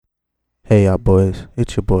Hey y'all boys,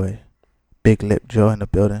 it's your boy, Big Lip Joe in the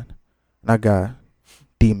building. And I got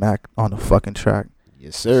D-Mac on the fucking track.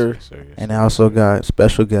 Yes, sir. And I also got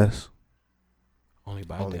special guests. Only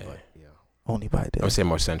by day. Only by day. I would say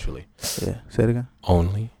more centrally. Yeah, say it again.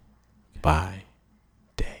 Only by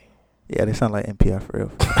day. Yeah, they sound like NPR for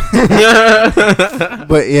real.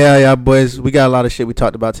 But yeah, boys, we got a lot of shit we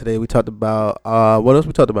talked about today. We talked about, what else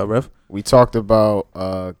we talked about, Rev? We talked about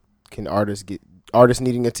can artists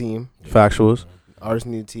needing a team. Factuals. Artists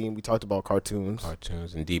need a team. We talked about cartoons.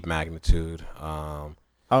 Cartoons in deep magnitude. How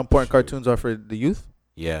important cartoons are for the youth?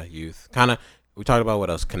 Yeah, youth. Kind of. We talked about what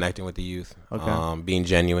else? Connecting with the youth. Okay. Being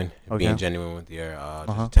genuine. Okay. Being genuine with your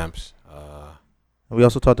just attempts. We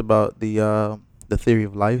also talked about the theory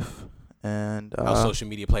of life and how social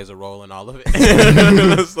media plays a role in all of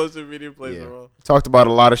it. Social media plays a role. Talked about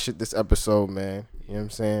a lot of shit this episode, man. You know what I'm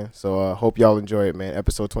saying? So hope y'all enjoy it, man.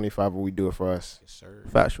 Episode 25, where we do it for us. Yes, sir.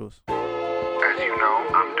 Factuals. As you know,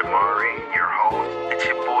 I'm Damari, your host. It's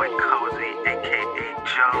your boy Cozy, aka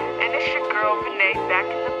Joe. And it's your girl Renee back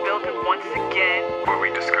in the building once again. Where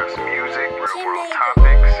we discuss music, real world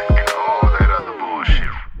topics, and all that other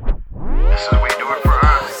bullshit. This is We Do It For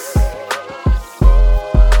Us.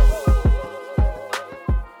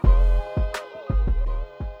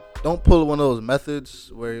 Don't pull one of those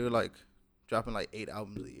methods where you're like dropping like 8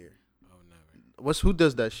 albums a year. Oh, never. Who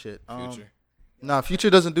does that shit? Future. Nah, Future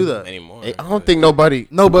doesn't do that Anymore. Hey, I don't think nobody.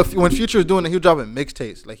 No, but when Future was doing it, he was dropping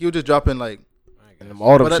mixtapes. Like he was just dropping like. And them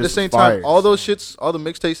all them But at the shits same was time, fire. all those shits, all the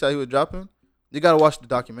mixtapes that he was dropping, you gotta watch the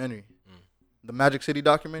documentary, the Magic City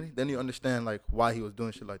documentary. Then you understand like why he was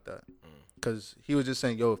doing shit like that. Cause he was just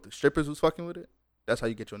saying, yo, if the strippers was fucking with it, that's how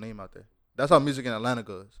you get your name out there. That's how music in Atlanta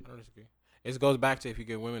goes. I don't disagree. It goes back to if you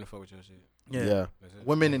get women to fuck with your shit. Yeah.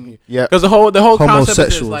 Women and Yeah. Because the whole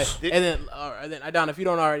concept is Homosexuals. like, and then Adon, if you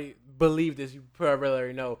don't already believe this, you probably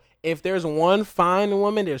already know. If there's one fine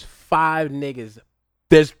woman, there's 5 niggas.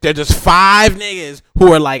 There's just 5 niggas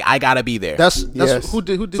who are like, I gotta be there. that's Yes. who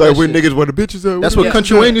did It's that like where shit? niggas where the bitches at. That's Where what the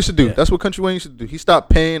Country bitches Wayne at? used to do. Yeah. That's what Country Wayne used to do. He stopped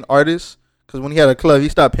paying artists because when he had a club, he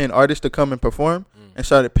stopped paying artists to come and perform and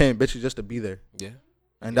started paying bitches just to be there. Yeah,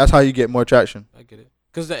 And that's how you get more traction. I get it.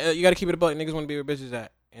 Because you gotta keep it a buck. Niggas want to be where bitches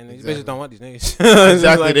at, and these Exactly. bitches don't want these niggas. It's just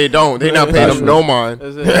Exactly, like, they don't. They not paying them no mind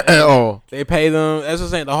That's it. at all. They pay them. That's what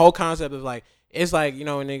I'm saying. The whole concept is like, it's like, you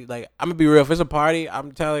know, niggas, like, I'm gonna be real. If it's a party,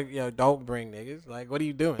 I'm telling you, don't bring niggas. Like, what are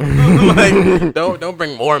you doing? Like, don't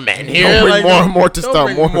bring more men here. Don't bring Like, more to don't start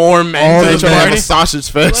bring more. more men. Oh, to they the trying to have a party. sausage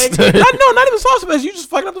fest. Like, not even sauce fest. You just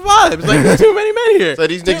fucking up the vibes. Like, there's too many men here. So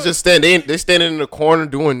these niggas just they standing in the corner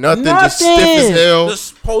doing nothing, just stiff as hell.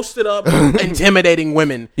 Just posted up, intimidating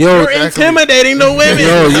women. Yo, You're exactly. intimidating the women.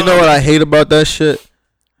 Yo, you know what I hate about that shit?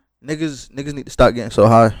 Niggas need to stop getting so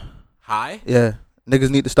high. Hi. Yeah.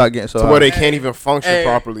 Niggas need to stop getting so To high. where they can't even function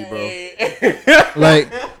properly, bro. Like,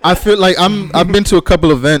 I feel like I've been to a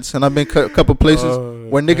couple events and I've been a couple places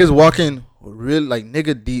where niggas walking real like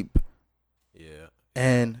nigga deep Yeah.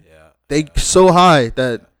 and Yeah. they so high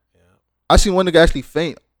that I seen one nigga actually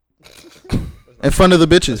faint in front of the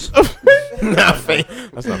bitches. Not fake.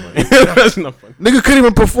 That's not funny. That's not funny. Nigga couldn't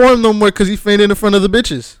even perform no more because he fainted in front of the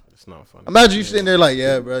bitches. That's not funny. Imagine you sitting there like,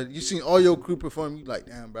 yeah, bro. You seen all your crew perform. You like,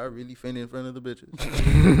 damn, bro. I really fainted in front of the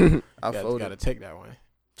bitches. I You folded. gotta take that one.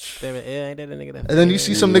 Damn it, ain't that a nigga that? And then you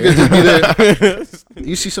see some niggas just be there.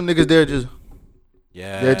 You see some niggas there just.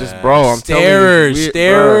 Yeah, just, bro, I'm telling you,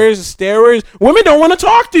 starers. Women don't want to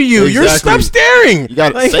talk to you. You're Exactly. stop staring. You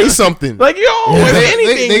gotta Like- say something. Like, yo, if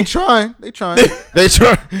anything, They trying. They trying. They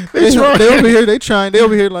try. They try. They over here. They trying. They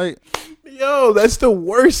over here like. yo, that's the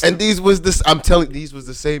worst. And these was this. I'm telling. These was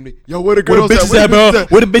the same. Yo, where the where girls the bitches at, bro?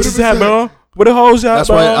 Where the bitches at, bro? Where the hoes at, That's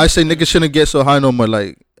bro? why I say niggas shouldn't get so high no more.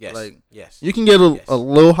 Like, Yes, like yes. you can get a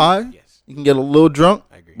little high. Yes, You can get a little drunk.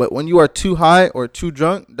 I agree. But when you are too high or too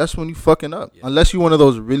drunk, that's when you fucking up. Yeah. Unless you're one of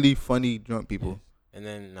those really funny drunk people. And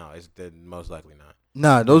then no, it's most likely not.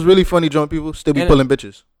 Nah, those really funny drunk people still be And- pulling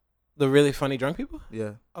bitches. The really funny drunk people.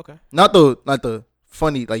 Yeah. Okay, Not the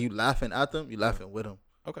funny, like you laughing at them, you laughing with them.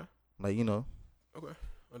 okay, Like, you know.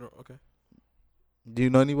 okay. Do you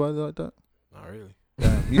know anybody like that? Not really.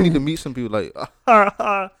 Damn, you need to meet some people like,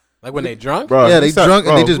 Like when they drunk. Bro, yeah, you they sound- drunk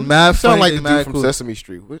and bro, they just who- mad you sound funny, like they the mad dude from cool. Sesame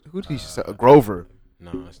Street. Who did he say? Grover.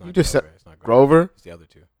 No, it's not. You just Grover. said It's not Grover. It's the other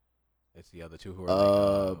two. It's the other two who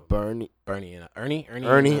are like, Bernie. and Ernie.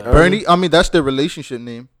 Bernie, I mean, that's their relationship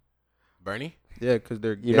name. Bernie. Yeah, because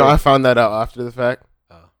they're You gay. know, I found that out after the fact.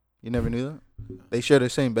 You never knew that? They share the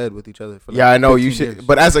same bed with each other for like Yeah, I know you 15 should. years.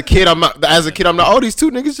 But as a kid, I'm not. Oh, these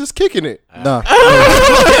two niggas just kicking it. Nah. Like,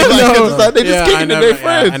 'cause it's like they just kicking it. They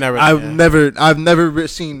friends. I've never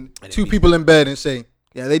seen I didn't two be- people in bed and say,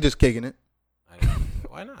 yeah, they just kicking it.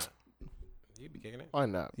 Why not? You be kicking it. Why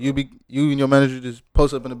not? You and your manager just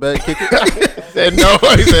post up in the bed, kick it. Said no.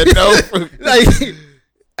 He said no. Like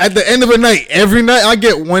at the end of the night, every night I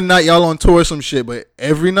get one night y'all on tour or some shit, but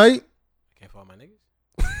every night. I can't follow my niggas.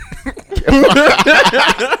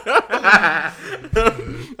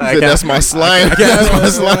 He said, that's my slime. That's my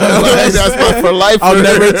slime. That's my for life. I'll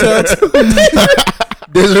never tell.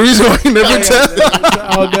 There's a reason why you never tell.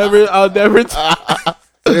 I'll never tell.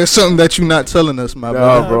 There's something that you're not telling us, my No,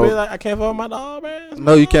 brother. bro. I'll be like, I can't follow my dog, man.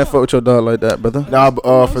 No, you can't fuck with your dog like that, brother. Now,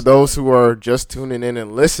 for those who are just tuning in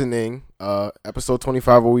and listening, episode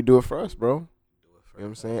 25, where we do it for us, bro. You know what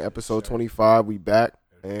I'm saying? Episode 25, we back,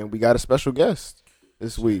 and we got a special guest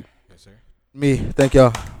this week. Yes, sir. Me, thank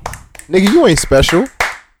y'all. Nigga, you ain't special.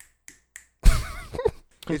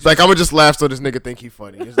 It's like, I'm going to just laugh so this nigga think he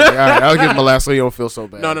funny. It's like, all right, I'll give him a laugh so you don't feel so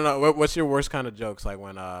bad. No. What's your worst kind of jokes? Like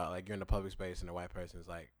when like you're in the public space and the white person's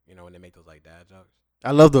like, you know, when they make those like dad jokes.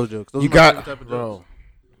 I love those jokes. Those You are my got, favorite type of bro.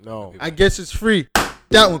 jokes. No. I guess it's free.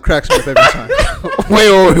 That one cracks me up every time.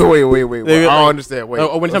 Wait. They- I don't understand. Wait.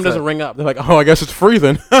 Oh, when what's something doesn't that? ring up, they're like, oh, I guess it's free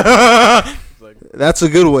then. It's like, That's a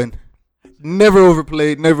good one. Never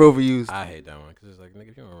overplayed, never overused. I hate that one because it's like, nigga,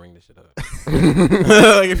 if you want to ring this shit up.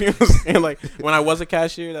 Like, if you know what I'm saying, like, when I was a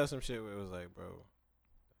cashier, that's some shit where it was like, bro,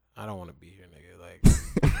 I don't want to be here, nigga.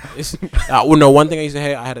 Like, it's, well, no, one thing I used to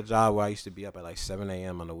hate, I had a job where I used to be up at like 7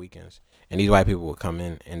 a.m. on the weekends. And these white people would come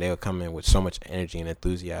in, and they would come in with so much energy and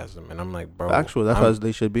enthusiasm. And I'm like, bro. Actual, that's how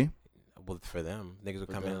they should be. Well, for them, niggas would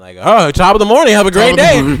come in like, oh, top of the morning, have a great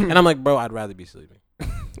day. And I'm like, bro, I'd rather be sleeping.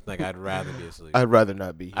 Like, I'd rather be asleep. I'd rather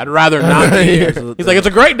not be. I'd rather not be here. He's like, it's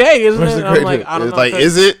a great day, isn't it? And I'm like, I don't It's know. like,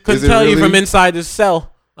 is it? Couldn't Is it tell you really? from inside this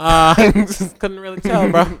cell. Couldn't really tell,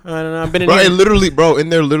 bro. I don't know. I've been in Bro, here. it literally, bro, in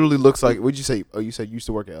there literally looks like, what'd you say? Oh, you said you used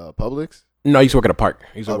to work at Publix? No, I used to work at a park.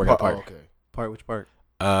 I used to work at a park. Oh, okay. Part, which part?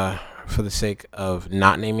 For the sake of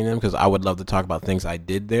not naming them, because I would love to talk about things I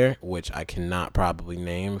did there, which I cannot probably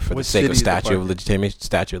name for What the sake of city is the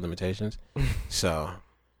statute of limitations. So,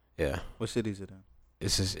 yeah, What city is it in?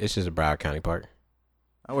 it's just a Broward County park.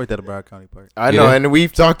 I worked at a Broward County park. I know, Yeah. and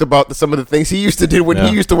we've talked about some of the things he used to do when Yeah.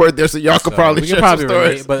 he used to work there, so y'all could So, probably we share could some probably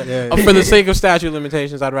relate, stories. but Yeah. for the sake of statute of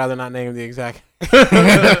limitations, I'd rather not name the exact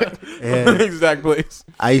exact place.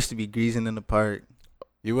 I used to be greasing in the park.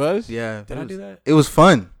 You was? Yeah. Did I do that? It was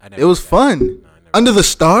fun. I never It was did that. fun. No, I never Under did the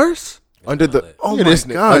stars? that. Under the, Lit. Oh look at my this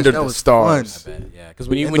nigga, gosh, under that the was stars. I bet, yeah. Because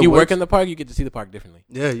when you And when the you work works- in the park, you get to see the park differently.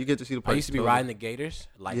 Yeah, you get to see the park. I used to be riding the gators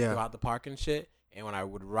like Yeah. throughout the park and shit. And when I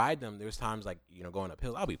would ride them, there was times like going up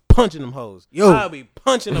hills. I'll be punching them hoes. Yo. I'll be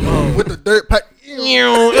punching them hoes. with the dirt pack.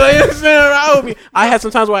 I had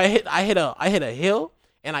some times where I hit a hill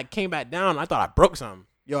and I came back down. And I thought I broke something.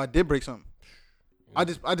 Yo, I did break something. I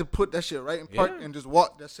just put that shit right in park Yeah. and just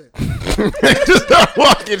walked. That's it. Just not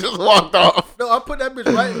walking, just walked off. No, I put that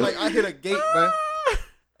bitch right. Like I hit a gate, man,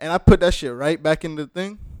 and I put that shit right back in the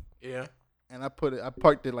thing. Yeah. And I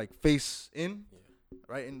parked it like face in,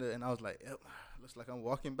 right in the, and I was like, yep, looks like I'm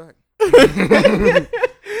walking back.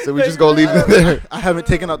 So we just gonna leave it there. I haven't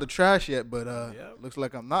taken out the trash yet, but Yep. looks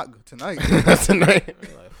like I'm not good tonight. That's tonight.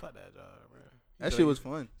 Like, fuck that job, bro. That shit was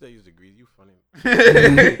fun. They used to grease. You funny.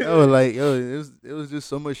 I was like, yo, it was just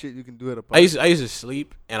so much shit you can do at a park. I used to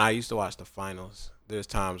sleep and I used to watch the finals. There's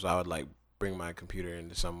times I would like bring my computer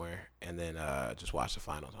into somewhere and then just watch the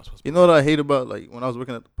finals. I was supposed to You know what I hate about like when I was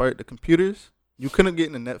working at the park, the computers. You couldn't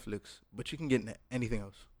get into Netflix, but you can get into anything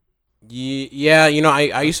else. Yeah,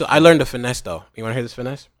 I learned the finesse though. You want to hear this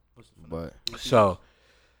finesse? But So,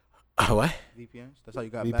 what? VPNs. That's how you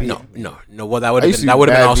got VPN. back. No. Well, that would I have used been to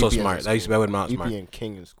be bad also VPN in smart. That used to be smart. VPN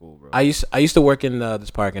king in school, bro. I used to work in this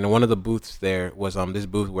park, and one of the booths there was this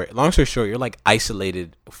booth where, long story short, you're like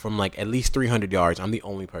isolated from like at least 300 yards. I'm the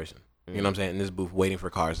only person, you know what I'm saying, in this booth waiting for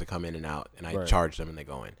cars to come in and out, and I Right. charge them and they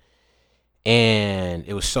go in. And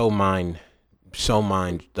it was so mind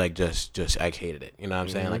like just I hated it. You know what I'm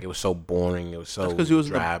saying? Like it was so boring. It was so That's 'cause you was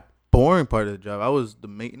the drab. Boring part of the job. I was the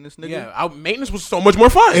maintenance nigga. Yeah, maintenance was so much more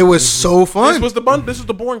fun. It was so fun. This was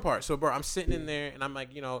the boring part. So, bro, I'm sitting in there and I'm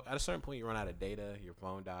like, at a certain point, you run out of data, your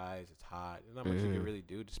phone dies, it's hot. There's not much you can really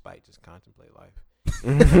do despite just contemplate life.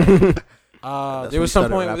 That's There when was you some started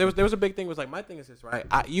point. rapping. There was a big thing. Was like, my thing is this, right?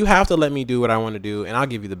 You have to let me do what I want to do, and I'll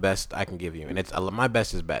give you the best I can give you. And it's my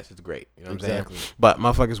best is best. It's great. You know what Exactly. I'm saying? But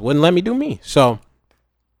motherfuckers wouldn't let me do me. So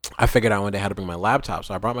I figured out one day how to bring my laptop.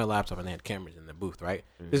 So I brought my laptop, and they had cameras in the booth. Right.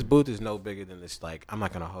 This booth is no bigger than this. Like, I'm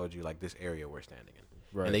not gonna hold you like this area we're standing in.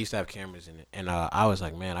 Right. And they used to have cameras in it. And I was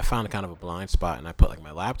like, man, I found kind of a blind spot, and I put like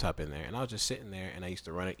my laptop in there, and I was just sitting there, and I used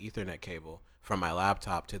to run an Ethernet cable from my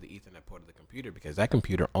laptop to the Ethernet port of the computer, because that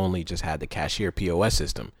computer only just had the cashier POS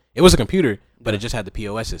system. It was a computer, but it just had the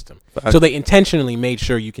POS system. So they intentionally made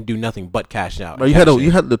sure you can do nothing but cash out. Bro,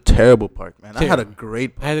 you had the terrible part, man. I had a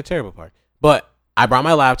great I had the terrible part. But I brought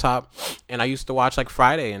my laptop, and I used to watch like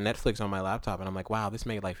Friday and Netflix on my laptop, and I'm like, wow, this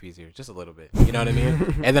made life easier just a little bit. You know what I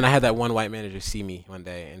mean? And then I had that one white manager see me one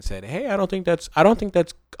day and said, hey, I don't think that's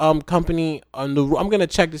company on the I'm gonna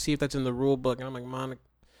check to see if that's in the rule book. And I'm like, Monica,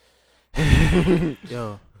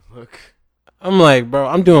 yo. Look, I'm like, bro,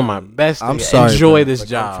 I'm doing my best to enjoy bro. this Like,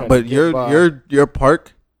 job. But your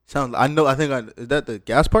park sounds. Is that the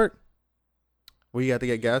gas park? Where you got to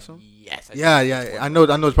get gas from? Yes. Yeah. I know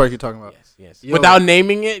which park you're talking about. Yes. Yo. Without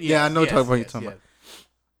naming it. Yeah, I know what you're talking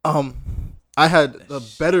about. I had the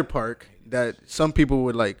better park that some people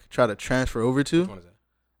would like try to transfer over to. Which one is that?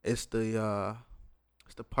 It's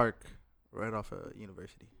the park right off of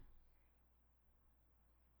University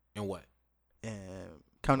And what? and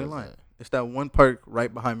County Where's Line. that? It's that one park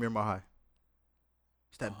right behind Miramar High.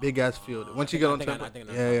 It's that big ass field. Once you get on top, I think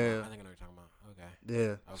I know yeah. what you're talking about. Okay. Yeah.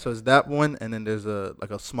 Okay. So it's that one, and then there's a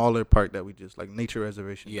smaller park that we just like nature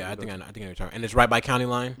reservation. Yeah, that I we think go I to. know what you're talking. And it's right by County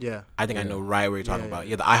Line. Yeah. I think I know right where you're talking Yeah, about.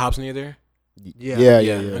 yeah. Yeah, the IHOP's near there. Yeah.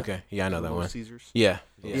 Okay. Yeah, I know that Little one. Caesars. Yeah.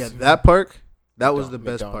 Yeah, that park. That was the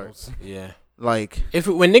best McDonald's. part. Yeah. Like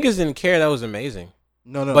When niggas didn't care, that was amazing.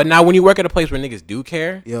 no. But now when you work at a place where niggas do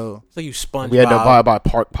care, Yo, it's like you SpongeBob. We had to abide by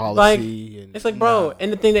park policy. and It's like, bro,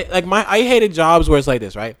 and the thing that like I hated jobs where it's like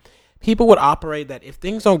this, right? People would operate that if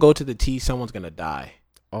things don't go to the T, someone's gonna die.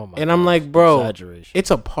 oh my And I'm gosh, like, bro, exaggeration.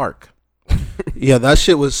 it's a park. yeah, that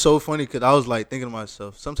shit was so funny because I was like thinking to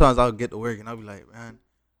myself. Sometimes I'll get to work and I'll be like, man,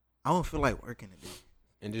 I don't feel like working today.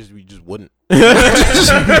 And we just wouldn't.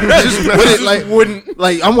 wouldn't.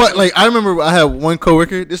 Like I remember I had one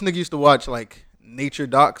coworker. This nigga used to watch like nature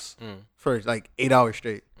docs for like 8 hours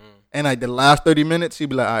straight. And like the last 30 minutes, he'd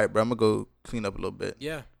be like, all right, bro, I'm gonna go clean up a little bit.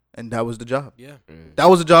 Yeah. And that was the job. Yeah. That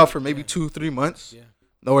was a job for maybe 2-3 months. Yeah.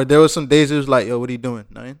 Or there was some days it was like, yo, what are you doing?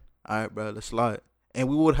 Nothing. All right, bro, let's slide. And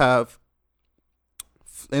we would have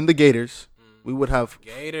in the Gators, we would have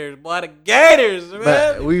Gators, boy, the Gators,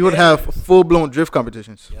 man. we would have full blown drift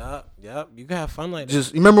competitions. Yep. You can have fun like that.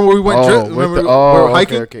 Just remember where we went drift? Remember we were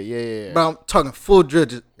hiking? Okay, yeah. Bro, I'm talking full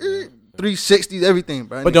drift, just 360s, everything,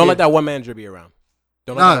 bro. But don't let that one manager be around.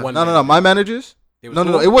 Don't let that one No. manager. My managers? They was No.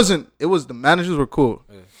 cool? It wasn't. It was the managers were cool.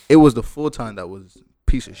 Yeah. It was the full time that was a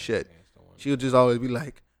piece of shit. She would just always be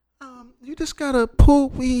like, you just gotta pull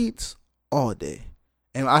weeds all day.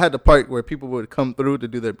 And I had the part where people would come through to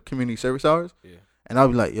do their community service hours. Yeah. And I'd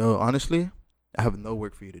be like, yo, honestly, I have no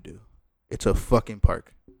work for you to do. It's a fucking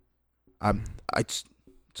park. It's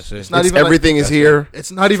not even everything like, is here.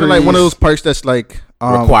 It's not even like one of those parks that's like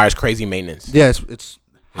requires crazy maintenance. Yeah, it's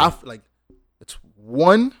half like it's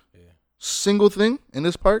one single thing in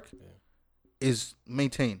this park is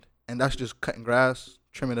maintained, and that's just cutting grass,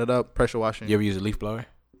 trimming it up, pressure washing. You ever use a leaf blower?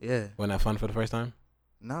 Yeah. Wasn't that fun for the first time?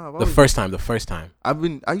 Nah, The first time.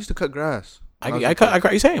 I used to cut grass. I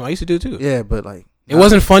cut. You same. I used to do it too. Yeah, but like it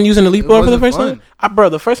wasn't fun using the leaf blower for the wasn't first time. Bro,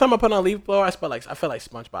 the first time I put on a leaf blower, I felt like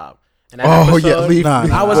SpongeBob. And that Oh yeah, episode, leaf. Nah,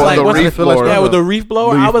 I was well, like, the what's reef feel like blower. Yeah, with the reef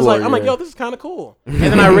blower, Leaf I was like, blower, I'm like, yeah. yo, this is kind of cool. And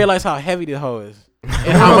then I realized how heavy the hoe is and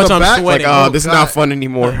how On much the I'm back, like, sweating. Like, this is God. not fun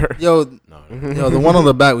anymore. yo, No. the one on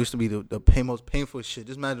the back used to be the most painful shit.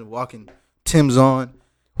 Just imagine walking Tim's on,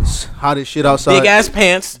 it's hot as shit outside, Big ass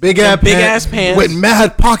pants, big ass pants with with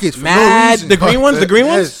mad pockets, for no mad reason. the green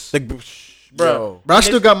ones, Yes. bro. Bro, I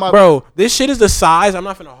still got my Bro, this shit is the size. I'm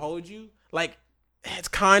not gonna hold you. Like, it's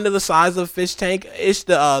kind of the size of a fish tank. It's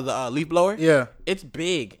the leaf blower. Yeah, It's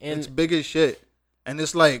big and it's big as shit, and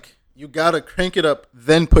it's like you gotta crank it up,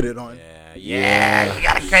 then put it on. yeah. You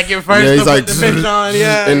gotta crank it first Yeah, to he's put like, the fish on.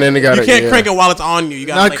 Yeah, and then they gotta- You can't yeah. crank it while it's on you. You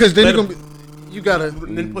gotta Nah, like, because then let you're it- gonna be, you gotta.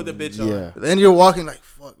 then put the bitch on. Yeah. Then you're walking like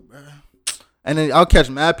fuck, bro. And then I'll catch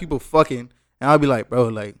mad people fucking, and I'll be like, bro,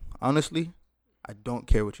 like honestly, I don't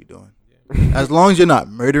care what you're doing, as long as you're not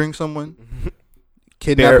murdering someone,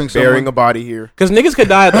 kidnapping someone. Burying a body here. Because niggas could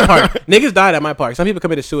die at the park. Niggas died at my park. Some people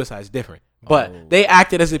committed suicide. It's different. But they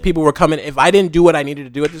acted as if people were coming. If I didn't do what I needed to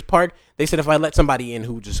do at this park, they said if I let somebody in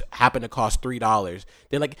who just happened to cost $3,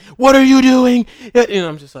 they're like, what are you doing? And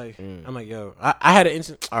I'm just like, I'm like, yo, I had an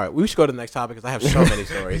instant. All right, we should go to the next topic because I have so many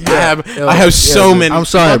stories. I have so many. I'm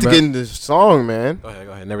sorry, About to bro. get in this song, man. Go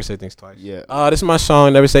ahead. Never say things twice. Yeah. This is my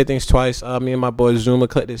song, Never Say Things Twice. Me and my boy Zuma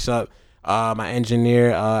cut this up. My engineer,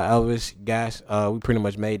 Elvis Gas, we pretty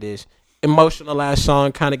much made this. Emotional ass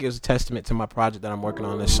song, kind of gives a testament to my project that I'm working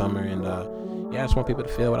on this summer. And yeah, I just want people to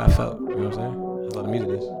feel what I felt. You know what I'm saying? That's all the music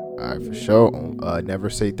is. All right, for sure. Never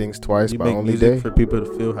Say Things Twice You by make Only music Day. for people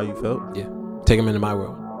to feel how you felt. Yeah. Take them into my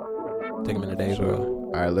world. Take them into Dave's world.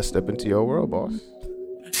 All right, let's step into your world, boss.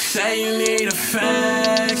 Say you need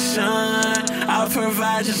affection, I'll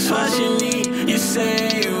provide just what you need. You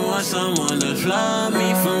say you want someone to love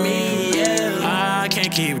me for me, yeah. I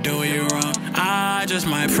can't keep doing you wrong, I just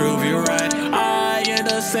might prove you right. I end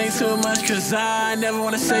up saying too much cause I never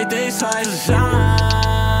wanna say things twice. I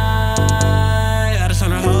just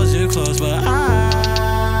wanna hold you close, but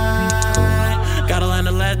I gotta learn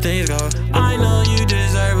to let things go. I know you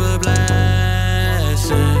deserve a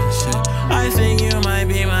blessing, shit. I think you might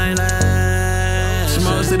be my last.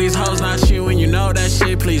 Most of these hoes not you, and you know that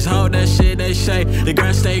shit. Please hold that shit, they say. The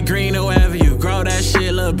grass stay green or wherever you grow that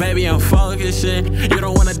shit. Little baby, I'm focusing. You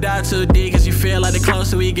don't wanna die too deep, cause you feel like the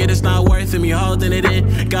closer we get, it's not worth it. Me holding it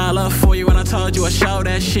in. Got love for you, when I told you I show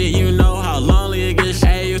that shit. You know how lonely it gets.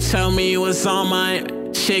 Hey, you tell me what's on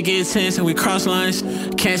mine. Shit gets tense and we cross lines.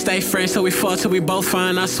 Can't stay friends till we fall till we both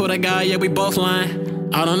fine. I swear to God, yeah, we both lying.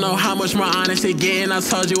 I don't know how much more honest it getting. I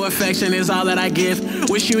told you affection is all that I give.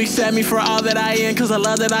 Wish you accept me for all that I am, cause the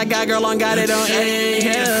love that I got, girl, on God, it don't end.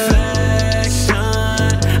 Affection,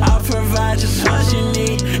 I'll provide just what you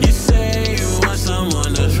need. You say you want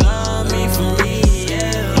someone to love me for me,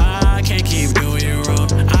 yeah. I can't keep doing you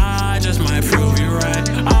wrong, I just might prove you right.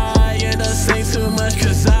 I end up saying too much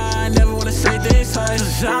cause I never wanna say things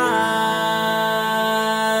twice. I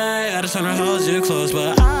just wanna hold you close,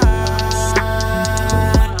 but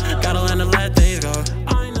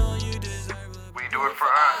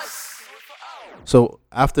So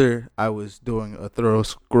after I was doing a thorough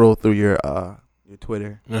scroll through your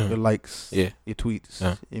Twitter, your likes, your tweets,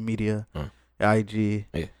 your media, your IG,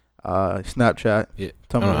 Snapchat,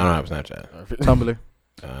 Tumblr, I don't have Snapchat, Tumblr,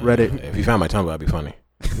 Reddit. If you found my Tumblr, that'd be funny.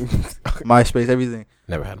 MySpace, everything.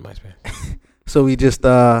 Never had a MySpace. So we just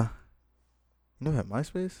you never had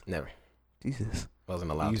MySpace? Never. Jesus.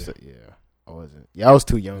 Wasn't allowed to. Yeah, I wasn't. Yeah, I was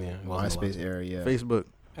too young. Yeah, MySpace era. Yeah. Facebook.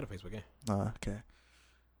 Had a Facebook game. Okay.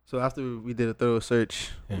 So after we did a thorough search,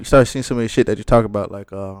 we started seeing some of the shit that you talk about.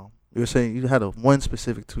 Like, you were saying you had one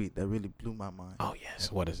specific tweet that really blew my mind. Oh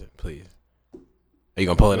yes. What is it? Please. Are you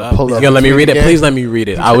gonna pull it up? Pull You up gonna let the me tweet read it? again? Please let me read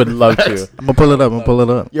it. I would love to. I'm gonna pull it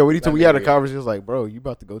up. Yeah, we had a conversation. It was like, bro, you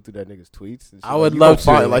about to go through that nigga's tweets? And shit. I would you love gonna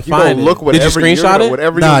find, to. Like, you Find gonna it. look whatever. Did you screenshot it?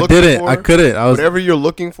 Whatever Nah, you're I looking didn't. for, I couldn't. whatever you're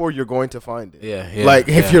looking for, you're going to find it. Yeah. Like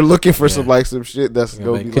if you're looking for some some shit, that's Yeah,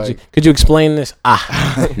 gonna like, be could you explain this?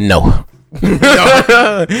 No.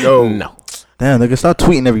 No. Damn, nigga, stop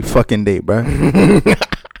tweeting every fucking day, bro.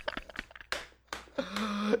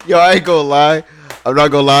 Yo, I ain't gonna lie. I'm not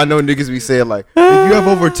gonna lie. I know niggas be saying like, if you have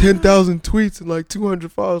over 10,000 tweets and like 200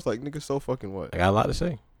 followers, like nigga, so fucking what? I got a lot to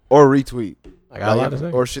say. Or retweet. I got a lot to say.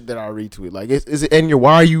 Or shit that I retweet. Like, is it? And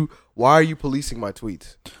why are you policing my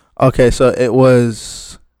tweets? Okay, so it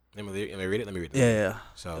was. Let me read it. Yeah.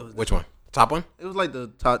 So which one? Top one? It was like the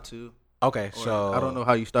top two. Okay, Or so I don't know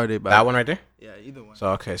how you started, but that one right there. Yeah, either one.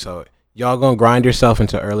 So y'all gonna grind yourself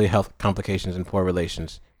into early health complications and poor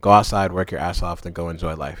relations. Go outside, work your ass off, then go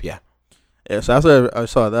enjoy life. Yeah. Yeah, so after I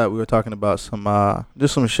saw that, we were talking about some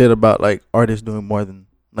just some shit about like artists doing more than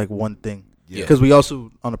like one thing. Yeah. Because we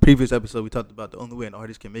also on a previous episode we talked about the only way an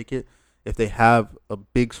artist can make it if they have a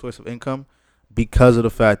big source of income, because of the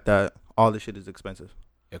fact that all this shit is expensive.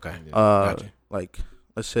 Okay. Gotcha. Like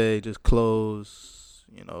let's say just clothes,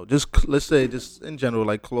 let's say just in general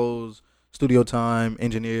like clothes, studio time,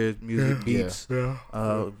 engineers, music, beats,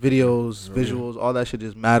 videos, visuals, all that shit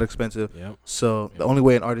is mad expensive. Yep. So the only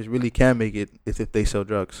way an artist really can make it is if they sell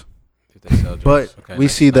drugs. If they sell drugs. But okay, we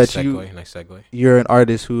see nice that segue, nice segue. you're an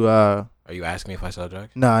artist who Are you asking me if I sell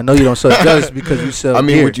drugs? nah, I know you don't sell drugs because you sell I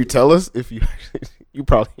mean, gear. would you tell us if you you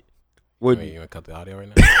probably would? You want to cut the audio right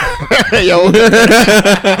now? Yo,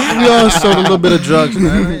 we all sold a little bit of drugs,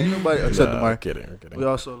 man. Ain't nobody except the I'm mark. kidding. We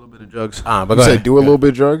all sold a little bit of drugs. But you go said ahead. do a little bit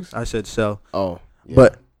of drugs. I said sell. Oh, yeah.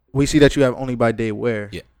 But we see that you have only by day wear.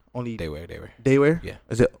 Yeah. Only Day wear. day wear? Yeah.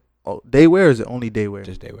 Is it day wear or is it only day wear?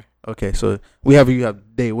 Just day wear. Okay, so you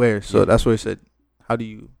have day wear. So Yeah. that's what it said. How do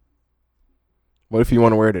you? What if you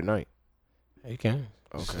want to wear it at night? You can.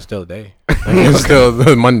 Okay. It's still a day. It's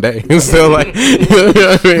still Monday. It's still like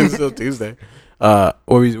it's still Tuesday. What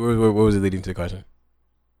was it leading to the question?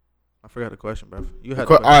 I forgot the question, bro. You had.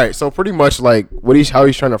 All right, so pretty much like how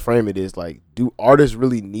he's trying to frame it is like, do artists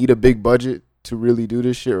really need a big budget to really do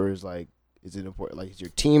this shit, or is it important? Like, is your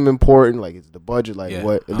team important? Like, is the budget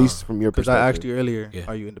what? At least from your Because perspective. I asked you earlier, Yeah.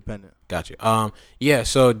 are you independent? Got you. Yeah.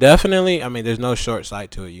 So definitely, I mean, there's no short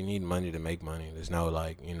sight to it. You need money to make money. There's no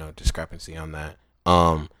discrepancy on that.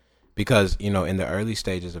 because in the early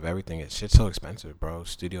stages of everything, shit's so expensive, bro.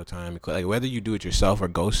 Studio time, like whether you do it yourself or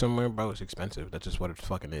go somewhere, bro, it's expensive. That's just what it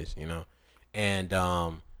fucking is, And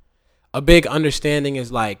a big understanding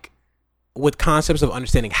is like with concepts of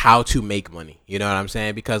understanding how to make money. You know what I'm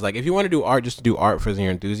saying? Because like if you want to do art just to do art for your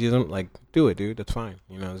enthusiasm, like do it, dude. That's fine.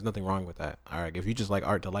 There's nothing wrong with that. All right, if you just like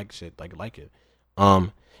art to like shit, like it.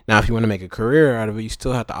 Now if you want to make a career out of it, you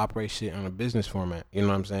still have to operate shit on a business format. You know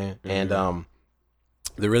what I'm saying? Mm-hmm. And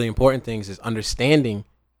the really important things is understanding,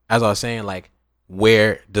 as I was saying, like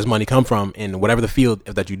where does money come from in whatever the field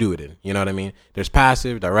that you do it in. You know what I mean? There's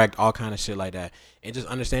passive, direct, all kind of shit like that. And just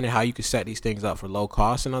understanding how you can set these things up for low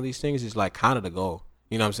cost and all these things is like kind of the goal.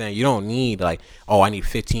 You know what I'm saying? You don't need like, I need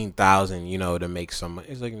 15,000, to make some money.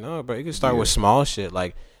 It's like, no, bro, you can start with small shit.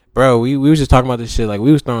 Like, bro, we was just talking about this shit. Like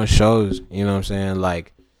we was throwing shows, you know what I'm saying?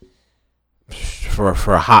 Like for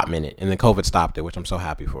a hot minute, and then COVID stopped it, which I'm so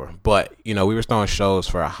happy for. But, we were throwing shows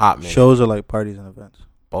for a hot minute. Shows are like parties and events.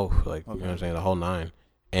 Both, like, okay. You know what I'm saying? The whole nine.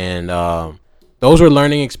 And those were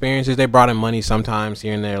learning experiences. They brought in money sometimes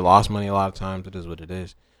here and there, lost money a lot of times. It is what it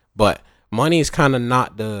is. But money is kind of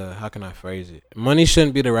not how can I phrase it? Money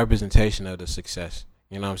shouldn't be the representation of the success.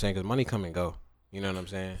 You know what I'm saying? Because money come and go. You know what I'm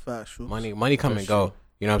saying? Money come and go.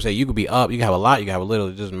 You know what I'm saying? You could be up. You can have a lot. You can have a little.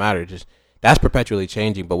 It doesn't matter. That's perpetually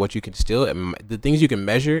changing. But what you can still, the things you can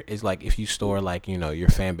measure is like if you store like, your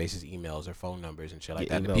fan base's emails or phone numbers and shit like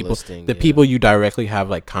that. The people you directly have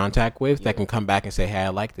like contact with that can come back and say, hey, I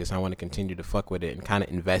like this. I want to continue to fuck with it and kind of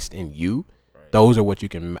invest in you. Right. Those are what you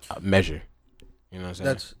can measure. You know what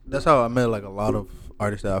I'm saying? That's how I met like a lot of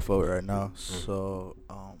artists that I fuck with right now. So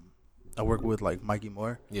I work with like Mikey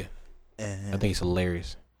Moore. Yeah. And I think he's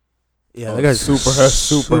hilarious. Yeah, that guy's super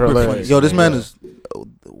hilarious. Yo, this man is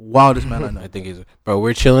wildest man I know. I think he's bro. We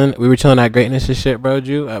were chilling at Greatness and shit, bro.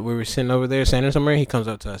 Jew. We were sitting over there, standing somewhere. He comes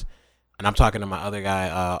up to us, and I'm talking to my other guy,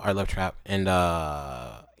 Art Love Trap, and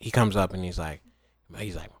he comes up and he's like,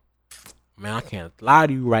 man, I can't lie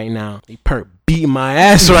to you right now. He beating my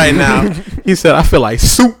ass right now. He said, I feel like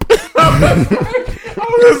soup. I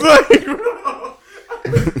was like,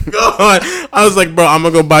 God. I was like, bro, I'm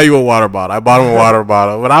gonna go buy you a water bottle. I bought him a water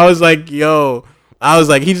bottle, but I was like,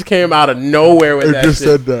 he just came out of nowhere with that shit.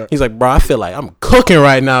 Said that. He's like, bro, I feel like I'm cooking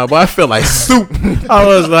right now, but I feel like soup. I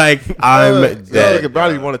was like, I'm dead. Look,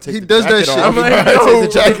 bro, want to take he does that shit. I'm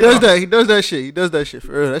like, he does that shit. He does that shit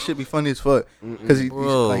for real. That shit be funny as fuck because he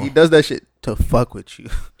does that shit to fuck with you.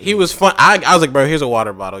 He was fun. I was like, bro, here's a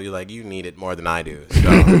water bottle. You're like, you need it more than I do.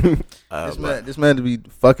 So, this man to be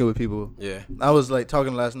fucking with people. Yeah. I was like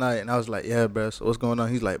talking last night, and I was like, yeah, bro. So what's going on?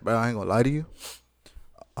 He's like, bro, I ain't gonna lie to you.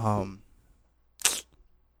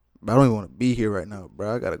 But I don't even want to be here right now,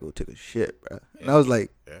 bro. I gotta go take a shit, bro. And I was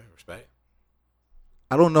like, yeah, respect.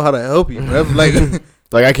 I don't know how to help you, bro. Like,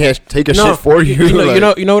 like I can't take a shit for you.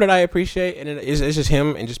 You know what I appreciate, and it's just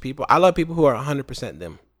him and just people. I love people who are 100%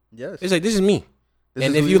 them. Yes, it's like this is me,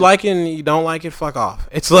 and if you like it and you don't like it, fuck off.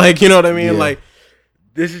 It's like, you know what I mean? Yeah. Like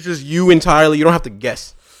this is just you entirely. You don't have to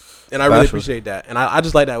guess. And I really appreciate that. And I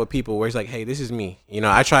just like that with people where it's like, hey, this is me.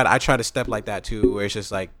 I try to step like that too, where it's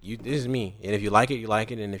just like, this is me. And if you like it, you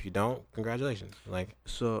like it. And if you don't, congratulations. Like,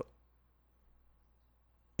 so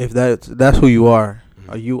if that's who you are,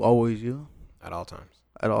 are you always you? At all times.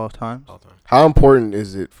 At all times? All times. How important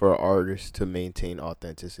is it for artists to maintain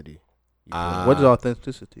authenticity? What is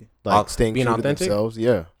authenticity? Like staying being true authentic? to themselves?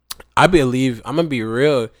 Yeah. I believe, I'm going to be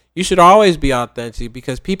real. You should always be authentic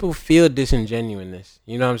because people feel disingenuousness.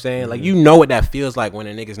 You know what I'm saying? Like, you know what that feels like when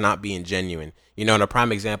a nigga's not being genuine. And a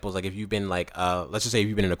prime example is like if you've been like, let's just say if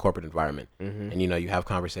you've been in a corporate environment and, you have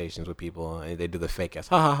conversations with people and they do the fake ass,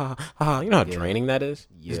 ha, ha, ha, ha, ha. You know how draining that is?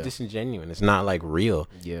 Yeah. It's disingenuine. It's not like real.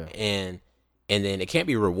 Yeah. And then it can't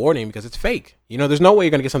be rewarding because it's fake. There's no way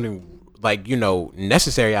you're going to get something like,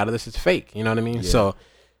 necessary out of this. It's fake. You know what I mean? Yeah. So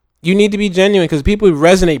you need to be genuine because people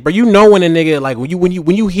resonate, bro. When a nigga like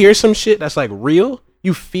when you hear some shit that's like real,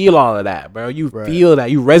 you feel all of that, bro. You feel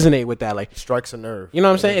that, you resonate with that, like strikes a nerve. You know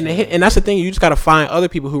what I'm saying? And that's the thing. You just gotta find other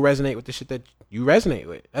people who resonate with the shit that you resonate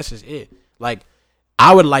with. That's just it. Like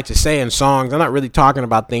I would like to say in songs, I'm not really talking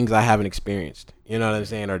about things I haven't experienced. You know what I'm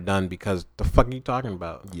saying? Or done because the fuck are you talking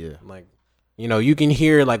about? Yeah, like. You can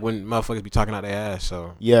hear like when motherfuckers be talking out their ass.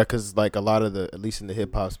 So yeah, because like a lot of at least in the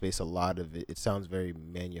hip hop space, a lot of it sounds very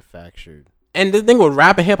manufactured. And the thing with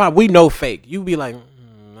rap and hip hop, we know fake. You be like,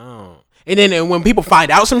 no. And then when people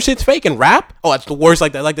find out some shit's fake and rap, that's the worst.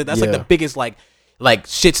 Like that. That's like the biggest like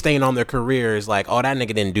shit stain on their career is like, oh, that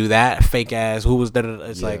nigga didn't do that. Fake ass. Who was that?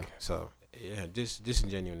 It's like so. Yeah,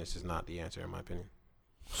 disingenuousness is not the answer in my opinion.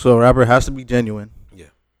 So a rapper has to be genuine. Yeah.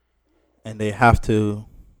 And they have to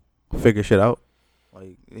figure shit out.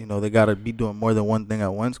 Like, you know, they gotta be doing more than one thing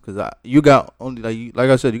at once. Cause you got only like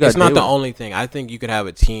I said, you got. It's not the David. only thing. I think you could have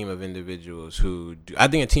a team of individuals who do. I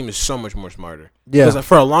think a team is so much more smarter. Yeah. Because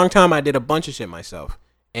for a long time, I did a bunch of shit myself.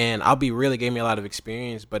 And I'll be real, it gave me a lot of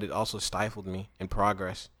experience, but it also stifled me in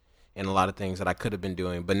progress and a lot of things that I could have been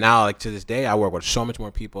doing. But now, like, to this day, I work with so much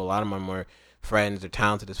more people. A lot of my more friends, they're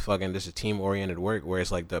talented as fucking. This is team-oriented work, where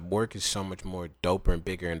it's like the work is so much more doper and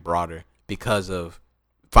bigger and broader because of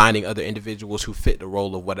finding other individuals who fit the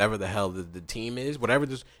role of whatever the hell the team is. Whatever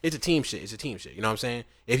this, it's a team shit. It's a team shit. You know what I'm saying?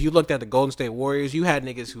 If you looked at the Golden State Warriors, you had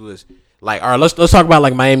niggas who was like, all right, let's talk about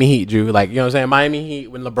like Miami Heat, Drew. Like, you know what I'm saying? Miami Heat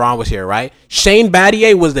when LeBron was here, right? Shane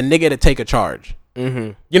Battier was the nigga to take a charge.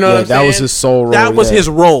 Mm-hmm. You know what I'm saying? That was his sole role. That was his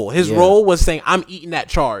role. His Yeah. role was saying, I'm eating that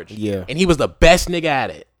charge. Yeah. And he was the best nigga at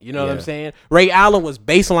it. You know what I'm Yeah. saying? Ray Allen was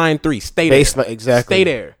baseline 3. Stay there. Baseline, exactly. Stay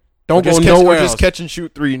there. Don't go Just nowhere else. Just catch and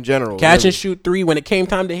shoot 3 in general. Catch really. and shoot 3. When it came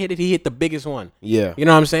time to hit it, he hit the biggest one. Yeah. You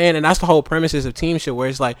know what I'm saying? And that's the whole premises of team shit, where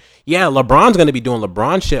it's like, yeah, LeBron's going to be doing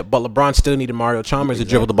LeBron shit, but LeBron still needed Mario Chalmers to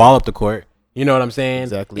dribble the ball up the court. You know what I'm saying?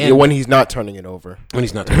 Exactly. And Yeah, when he's not turning it over. when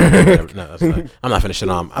he's not doing it. No, that's not. I'm not finishing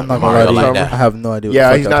on I'm not gonna Mario lie to you. like that. I have no idea. What Yeah, the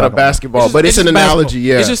fuck he's y'all not a talking about. basketball, It's but just- it's an basketball. analogy.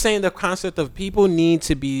 Yeah. It's just saying the concept of people need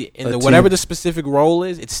to be in A the team. whatever the specific role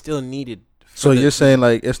is, it's still needed. So you're saying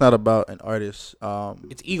like it's not about an artist.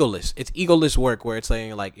 It's egoless. It's egoless work where it's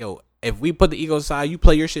saying like, yo, if we put the ego aside, you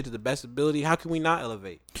play your shit to the best ability, how can we not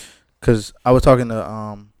elevate? Because I was talking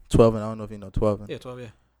to 12, and I don't know if you know 12. Yeah, 12, yeah.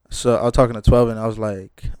 So I was talking to 12, and I was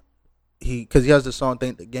like, because he has the song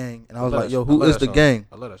 "Thank the Gang," and I was like, yo, who is the gang?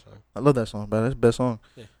 I love that song. I love that song, bro. That's the best song.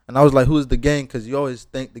 Yeah. And I was like, who is the gang? Because you always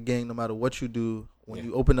thank the gang no matter what you do. When Yeah.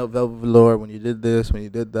 you open up Velvet Velour, when you did this, when you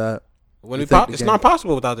did that. When You we think the it's gang. not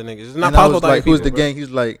possible without the niggas. It's not And I possible was without like, your who's the people, bro. gang? He's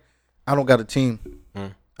like, I don't got a team.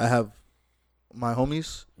 Mm. I have my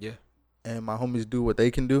homies. Yeah. And my homies do what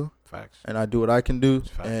they can do, Facts. and I do what I can do, It's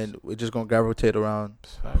facts. and we're just gonna gravitate around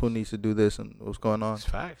It's facts. who needs to do this and what's going on. It's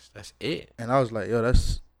facts. That's it. And I was like, yo,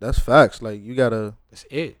 that's facts. Like you That's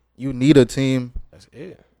it. need a team That's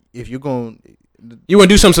it. if you're going. You want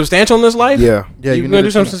to do something substantial in this life? Yeah. Yeah, you need gonna a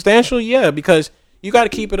do something team. substantial? Yeah, because you got to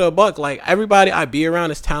keep it a buck. Like everybody I be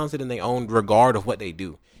around is talented in their own regard of what they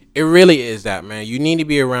do. It really is that, man. You need to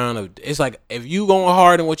be around. It's like if you going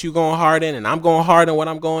hard in what you going hard in, and I'm going hard in what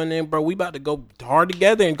I'm going in, bro. We about to go hard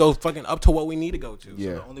together and go fucking up to what we need to go to.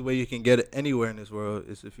 Yeah. The only way you can get it anywhere in this world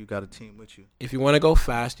is if you got a team with you. If you want to go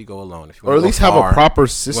fast, you go alone. If you Or wanna at go least have far, a proper You want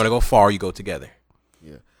system. to go far, you go together.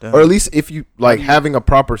 Damn. Or at least if you like having a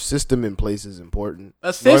proper system in place is important.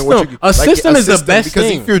 A Knowing what system. you- A system is the best because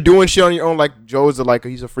thing. if you're doing shit on your own, like Joe's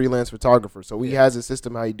he's a freelance photographer, so he has a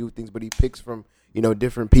system how he do things, but he picks from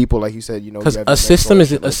different people, like you said, Because you have a your system mentor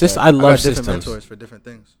is and shit a like system. that. I I got love different systems. mentors for different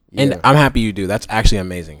things. And Yeah. I'm happy you do. That's actually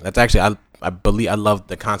amazing. That's actually I believe I love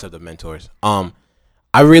the concept of mentors.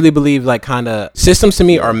 I really believe like kind of systems to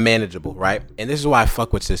me are manageable, right? And this is why I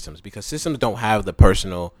fuck with systems, because systems don't have the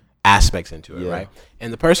personal aspects into it, Yeah. right?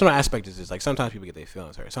 And the personal aspect is just like sometimes people get their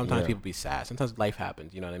feelings hurt. Sometimes Yeah. people be sad. Sometimes life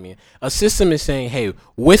happens. You know what I mean? A system is saying, hey,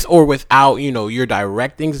 with or without, your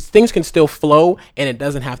directing, things can still flow, and it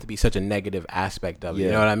doesn't have to be such a negative aspect of it. You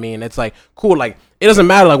Yeah. know what I mean? It's like cool. Like it doesn't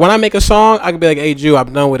matter. Like when I make a song, I could be like, hey, Jew,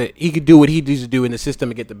 I'm done with it. He could do what he needs to do in the system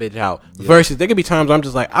and get the bitch out. Versus there could be times where I'm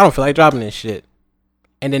just like, I don't feel like dropping this shit.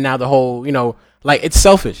 And then now the whole, like it's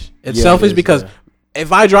selfish. It's Yeah, selfish it is, because yeah.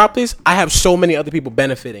 if I drop this, I have so many other people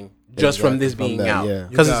benefiting just from Exactly, this from being that, out. yeah.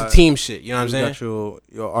 Because You it's got- a team shit. You know what I'm You saying?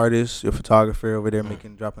 got your artist, your photographer over there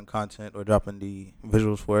dropping content or dropping the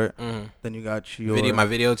visuals for it. Mhm. Then you got your My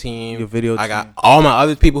video team. your video I got team. all my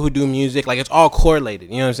other people who do music. Like it's all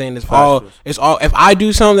correlated. You know what I'm saying? Factuals. It's all. If I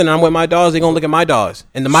do something and I'm with my dogs, they gonna look at my dogs,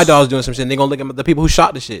 and then my dogs doing some shit. And they gonna look at the people who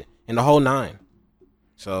shot the shit and the whole nine.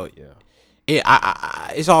 So Yeah.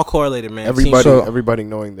 it's all correlated, man. Everybody, Team- everybody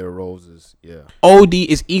knowing their roles is OD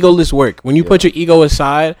is egoless work. When you put your ego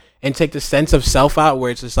aside and take the sense of self out,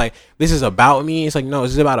 where it's just like this is about me. It's like no,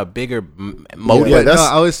 this is about a bigger motive. Yeah, But no, that's-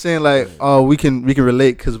 I was saying like, we can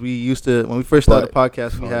relate because we used to when we first started the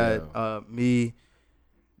podcast. We Oh, had me,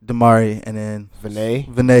 Damari, and then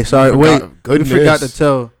Vinay. Sorry, We wait, forgot- we forgot to goodness.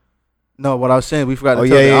 tell. No, what I was saying, we forgot to Oh,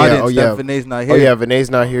 tell yeah, the yeah, audience oh, yeah. that Vinay's not Oh here yeah,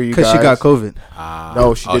 Vinay's not here. You because guys. she got COVID.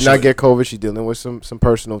 No, she did not get COVID. She's dealing with some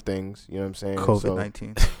personal things. You know what I'm saying?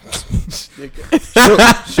 COVID-19.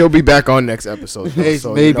 She'll be back on next episode. though. Hey,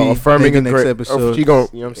 So, maybe affirming a next great. episode. She gon'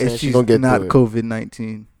 you know what I'm saying? If She's she's gonna get not to it.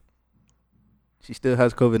 COVID-19, she still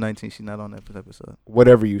has COVID-19. She's not on that episode.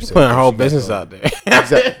 Whatever you say. Putting her whole She got business COVID. out there.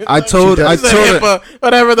 Exactly. I told her. HIPAA,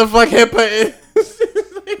 whatever the fuck HIPAA is.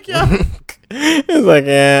 Like, yo. It's like,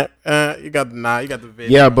 you got the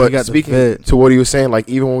vid. Yeah, You but got the speaking vid. to what he was saying, like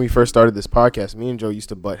even when we first started this podcast, me and Joe used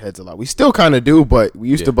to butt heads a lot. We still kind of do, but we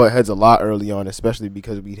used to butt heads a lot early on, especially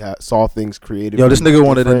because we saw things creative. Yo, this nigga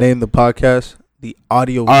wanted to name the podcast the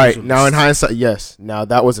Audio. All right, Visuals. now in hindsight, yes. Now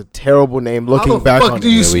that was a terrible name. How Looking the back fuck on do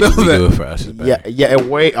it. you we spell do that? it for us. It's better. Yeah, it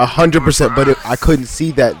way 100%. But I couldn't see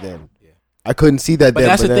that then. I couldn't see that. But then.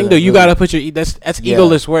 that's the then thing, I though. You really- gotta put your that's Yeah.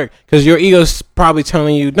 egoless work because your ego's probably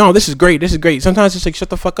telling you, no, this is great, this is great. Sometimes it's like, shut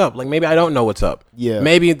the fuck up. Like maybe I don't know what's up. Yeah.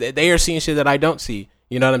 Maybe they are seeing shit that I don't see.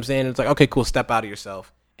 You know what I'm saying? It's like, okay, cool. Step out of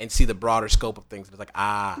yourself and see the broader scope of things. It's like,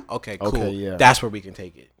 okay, cool. Okay, yeah. That's where we can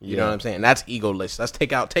take it. You know Yeah. what I'm saying? That's egoless. Let's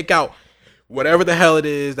take out whatever the hell it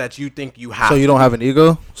is that you think you have. So you don't have an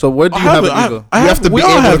ego. So where do you have an ego? You have to be we all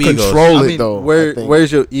able have to egos. control I it mean, though. I think.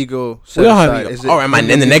 where's your ego set We all have aside? egos. Is it Oh, am I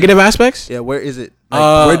in the negative aspects? Yeah, where is it?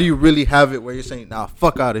 Like, where do you really have it? Where you're saying, "Nah,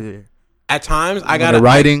 fuck out of here." At times, I When gotta you're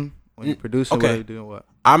writing, when you're producing, okay. what are you doing? What?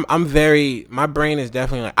 I'm very, my brain is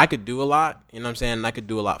definitely like, I could do a lot, you know what I'm saying? And I could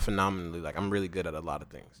do a lot phenomenally. Like, I'm really good at a lot of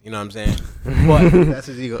things, you know what I'm saying? But That's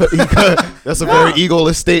his ego. That's a very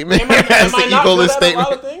egoless statement. That's an egoless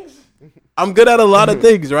statement. I'm good at a lot of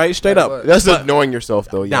things, right? Straight up. That's just knowing yourself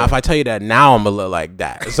though. Now, Yeah. if I tell you that now, I'm a little like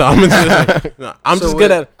that. So I'm just, no, I'm So just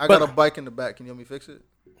good wait, at. I but got a bike in the back. Can you help me fix it?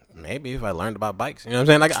 maybe if I learned about bikes, you know what I'm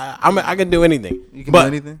saying? Like I can do anything. You can But do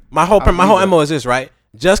anything. My whole I believe MO is this, right?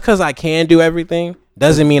 Just because I can do everything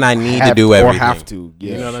doesn't mean I need to Have do or everything. have to.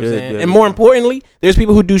 Yeah. You know what I'm Should saying? do And more importantly, there's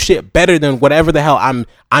people who do shit better than whatever the hell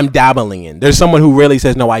I'm dabbling in. There's someone who really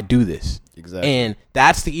says, no, I do this. Exactly. And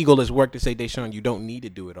that's the egoless work to say, Deshaun, you don't need to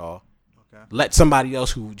do it all. Okay. Let somebody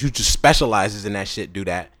else who you just specializes in that shit do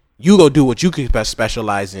that. You go do what you can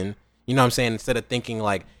specialize in. You know what I'm saying? Instead of thinking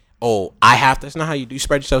like, oh, I have to. That's not how you do. You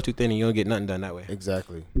spread yourself too thin and you don't get nothing done that way.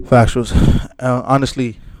 Exactly. Factuals.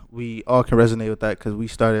 Honestly, we all can resonate with that because we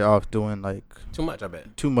started off doing like Too much, I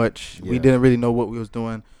bet. too much. We Yeah. didn't really know what we was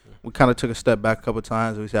doing. We kind of took a step back a couple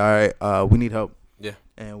times. We said, all right, we need help. Yeah.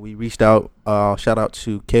 And we reached out. Shout out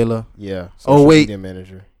to Kayla. Yeah. Oh, Social wait. media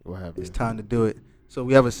manager. What happened? It's time to do it. So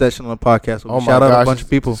we have a session on the podcast where Oh we my shout out gosh, a bunch of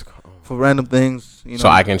people for random things. You know, So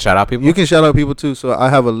I can shout out people? You can shout out people too. So I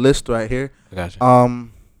have a list right here. I gotcha.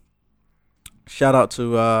 Shout out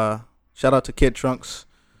to Kid Trunks.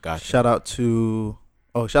 Gotcha. Shout out to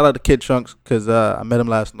Kid Trunks because I met him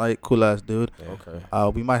last night. Cool ass dude.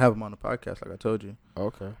 Okay. We might have him on the podcast, like I told you.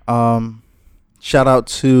 Okay. Shout out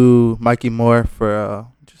to Mikey Moore for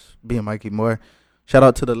just being Mikey Moore. Shout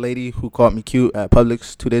out to the lady who called me cute at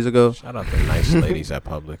Publix 2 days ago. Shout out to nice ladies at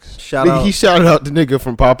Publix. Shout out, He shouted out the nigga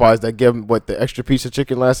from Popeyes that gave him the extra piece of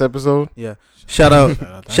chicken last episode. yeah. Shout out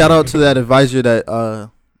to that advisor that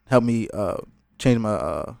helped me change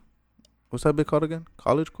my what's that bit called again?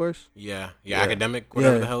 College course. Yeah. Academic,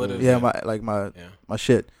 whatever the hell it is. Yeah, Yeah. my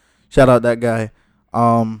shit. Shout out that guy.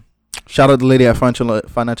 Shout out the lady at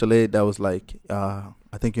financial aid that was like, I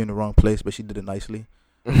think you're in the wrong place, but she did it nicely.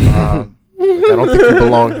 I don't think you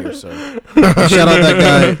belong here, sir. Shout out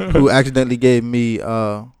that guy who accidentally gave me,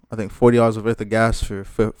 I think $40 worth of gas for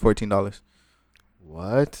 $14.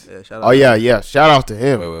 What? Yeah, shout out. Oh yeah. Shout out to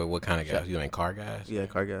him. Wait, what kind of gas? You mean car gas? Yeah,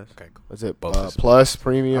 car gas. Okay, cool. What's it? Both. Plus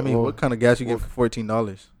premium. I mean, what kind of gas you get for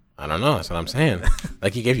 $14? I don't know. That's what I'm saying.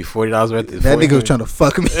 Like he gave you $40 worth of That nigga was trying to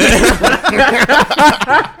fuck me.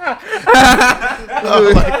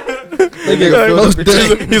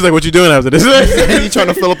 He's like, what you doing after this? He trying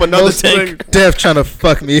to fill up another tank. Def trying to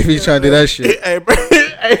fuck me if he's trying to do that shit. Hey, bro.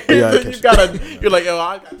 Yeah, You're like, yo,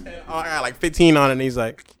 I got like 15 on it. And he's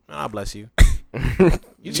like, oh, bless you.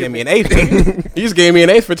 You just gave me an eighth. You just gave me an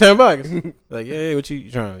eighth for $10. Like, yeah, what you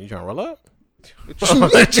trying to roll up?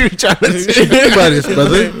 What you trying to say? Everybody's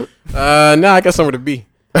brother. No, I got somewhere to be.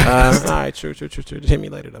 All right, true. Just hit me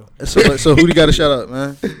later though. So who do you got to shout out,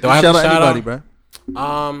 man? Do I have shout to out shout anybody, out? bro?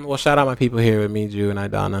 Well, shout out my people here with me, Drew and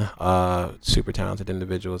Idana. Super talented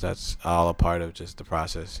individuals. That's all a part of just the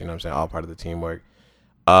process. You know what I'm saying? All part of the teamwork.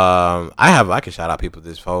 I can shout out people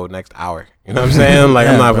this whole next hour. You know what I'm saying? Like,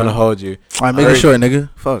 Yeah, I'm not bro. gonna hold you. All right, make it short, nigga.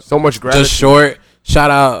 Fuck. So much gratitude. Just short.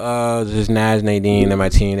 Shout out just Naj, Nadine, and my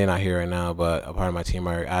team. They're not here right now, but a part of my team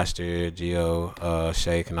are Aster, Gio,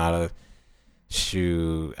 Shay, Kanata,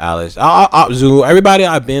 Shu, Alice, Zoo. Everybody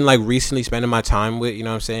I've been like recently spending my time with. You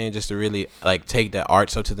know what I'm saying? Just to really like take the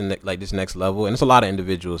art so to the this next level. And it's a lot of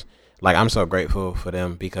individuals. Like I'm so grateful for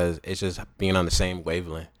them because it's just being on the same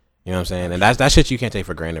wavelength. You know what I'm saying? And that's that shit you can't take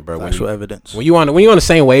for granted, bro. Actual evidence. When you on the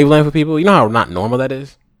same wavelength with people, you know how not normal that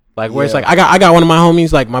is. Like where it's like I got one of my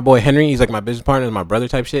homies, like my boy Henry. He's like my business partner, my brother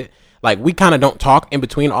type shit. Like we kind of don't talk in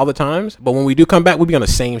between all the times, but when we do come back, we be on the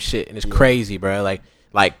same shit, and it's crazy, bro.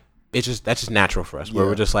 Like it's just that's just natural for us. Where Yeah.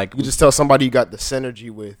 we're just like You just tell somebody you got the synergy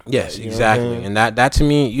with. yes, You know what I'm exactly. saying? And that to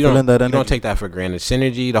me, you Feeling don't that you don't energy. take that for granted.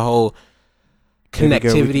 Synergy, the whole Baby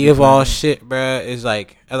girl, we can connectivity be of all friends. shit, bruh, is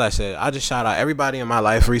like, as I said, I just shout out everybody in my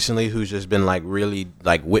life recently who's just been like really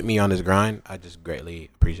like with me on this grind. I just greatly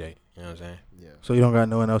appreciate. You know what I'm saying? So you don't got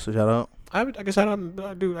no one else to shout out? I could shout out.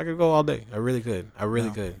 I could go all day. I really could. I really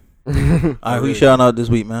No. could. All right, who you shouting out this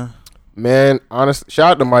week, man? Man, honestly,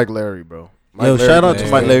 shout out to Mike Larry, bro. Mike Yo, Larry, shout out to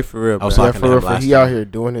man. Mike Larry for real, I bro. was Yeah, talking for to real, him for last he out time. here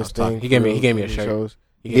doing I his was talking- thing. he gave me a for shirt. shows.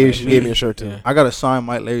 He He gave gave me a shirt too. Yeah. I got a signed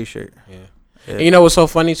Mike Larry shirt. Yeah. Yeah. And you know what's so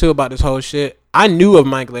funny too about this whole shit? I knew of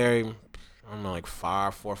Mike Larry, I don't know, like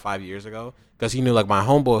 4 or 5 years ago, because he knew like my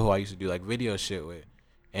homeboy who I used to do like video shit with,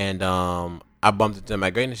 and I bumped into him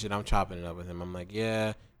at Greatness shit. I'm chopping it up with him. I'm like,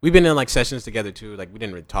 yeah, we've been in like sessions together too. Like we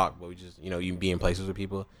didn't really talk, but we just you be in places with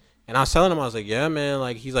people. And I was telling him, I was like, yeah, man,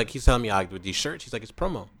 like he's telling me like with these shirts, he's like, it's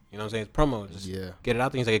promo. You know what I'm saying? It's promo. Just get it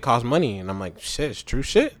out there. He's like, it costs money, and I'm like, shit, it's true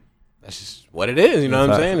shit. That's just what it is. You know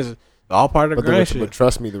what I'm saying? It's all part of the grind shit. But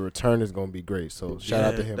trust me, the return is gonna be great. So shout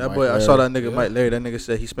out to him. That Mike boy, I Larry. saw that nigga Yeah. Mike Larry. That nigga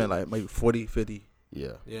said he spent like maybe 40, 50 Yeah.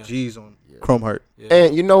 Yeah. G's on Chrome Heart. Yeah.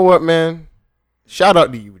 And you know what, man? Shout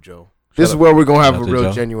out to you, Joe. This is out. where we're gonna have Shout a out to real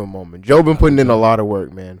Joe. genuine moment. Joe been putting in a lot of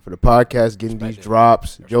work, man, for the podcast, getting Respect these it.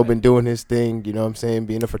 drops. Joe Respect been it. doing his thing, you know what I'm saying?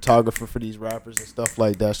 Being a photographer for these rappers and stuff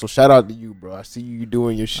like that. So shout out to you, bro. I see you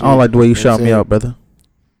doing your shit. I don't like the way you know what I'm shout me saying? out, brother.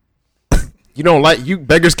 You don't like you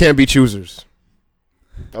beggars can't be choosers.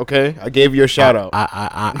 Okay? I gave you a shout out.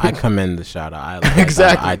 I commend the shout out.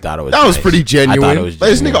 Exactly. I thought it was That was nice. pretty genuine. I thought it was Like,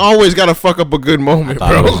 this nigga genuine. always gotta fuck up a good I moment, thought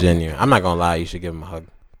bro. it was genuine. I'm not gonna lie. You should give him a hug.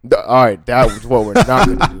 All right, that was what we're not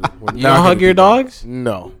gonna do. We're You not don't gonna hug your do that. dogs?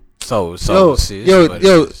 No. So Yo, see, yo, but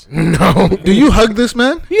yo. it's- No. Do you hug this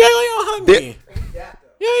man? Yeah, you hug me.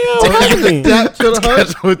 Yeah, hug me. Dap to the hug.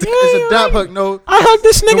 That's what- It's a dap hug. No, I hugged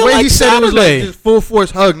this the nigga way like he said it was like Saturday. just full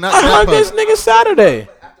force hug, not I dap hugged this hug. nigga Saturday.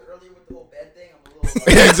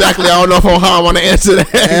 Exactly. I don't know how I want to answer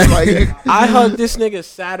that. Like, I hugged this nigga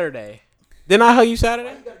Saturday. Didn't I hug you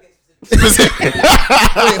Saturday? Wait,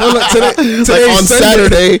 hold on. Today like on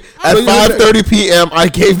Saturday at 5:30 p.m. I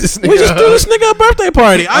gave this nigga. We just threw this nigga a birthday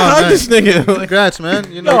party. I Oh, hugged man. this nigga. Like, Congrats,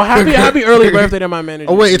 man. You know. yo, happy early birthday to my manager.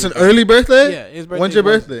 Oh wait, it's an early birthday. Yeah, his birthday. When's your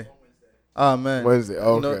birthday? Oh man, Wednesday. You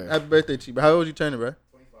Okay. know, happy birthday to you. Bro. How old you turning, bro?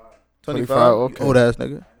 25. 25, okay. Old ass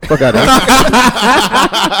nigga. Fuck out of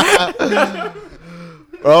here.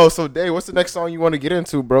 Oh, so Dave, what's the next song you want to get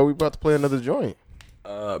into, bro? We about to play another joint.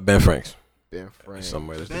 Ben Franks. Ben Frank.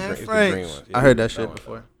 Somewhere. It's Dan the green Franks. one. I heard that shit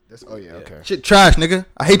before. Oh yeah, okay. Shit trash, nigga.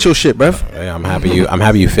 I hate your shit, bruv. Hey, I'm happy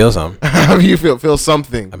you feel something. How do you feel? Feel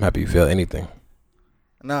something. I'm happy you feel anything.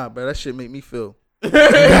 Nah, bro, that shit make me feel. He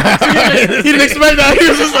didn't expect that. He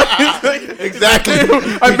was just like Exactly.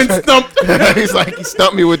 I've been stumped. He's like, he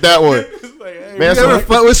stumped me with that one. Man, You so ever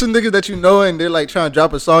fuck with some niggas that you know and they're like trying to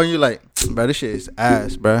drop a song? You like, bro, this shit is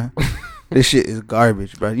ass, bro. This shit is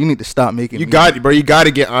garbage, bro. You need to stop making. you music. got it, bro. You got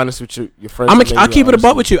to get honest with your friends. I'll keep it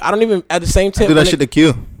above with you. I don't even at the same time. do that shit to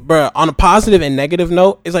Q. Bro, on a positive and negative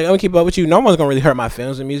note, it's like I'm gonna keep up with you. No one's gonna really hurt my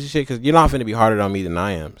feelings and music shit because you're not finna be harder on me than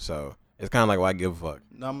I am. So it's kind of like, why give a fuck?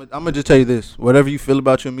 No, I'm gonna just tell you this. Whatever you feel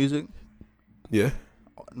about your music, Yeah.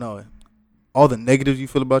 no, all the negatives you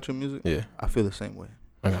feel about your music, Yeah. I feel the same way.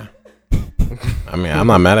 Okay. I mean, I'm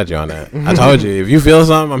not mad at you on that. I told you, if you feel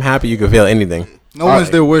something, I'm happy you can feel anything. No All one's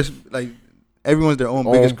right. their worst. Like everyone's their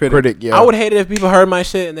own biggest critic. Yeah. I would hate it if people heard my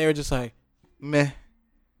shit and they were just like, Meh.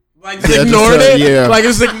 like Yeah, just just ignored tell- it. yeah. Like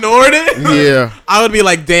just ignored it. Yeah. I would be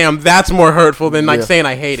like, damn, that's more hurtful than like Yeah. saying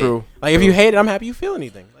I hate True. it. Like if you hate it, I'm happy you feel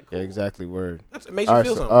anything. Like, Yeah, exactly. Word. it makes All you right.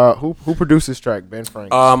 feel So, something. who produced this track? Ben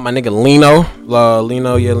Frank. My nigga Lino,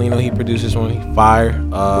 Lino, he produced this one. He fire.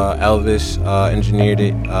 Elvis engineered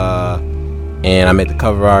it. And I made the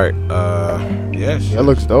cover art. Yeah, shit, That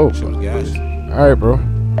looks dope. shit was gas. All right, bro.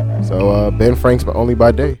 So Ben Frank's, but only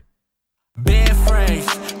by day. Ben Franks,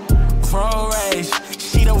 road race.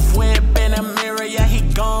 She the whip in the mirror, yeah, he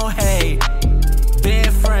gon' hate.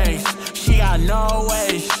 Ben Franks, she got no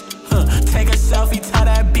waist. Take a selfie, tell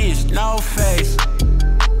that bitch, no face.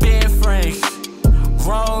 Ben Franks,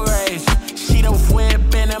 road race. She the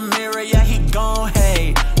whip in the mirror, yeah, he gon'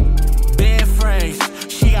 hate. Ben Franks,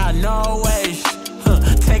 she got no waist.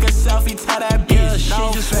 Take a selfie, tell that bitch,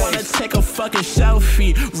 she just wanna take a fucking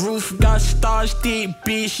selfie. Roof got stars deep,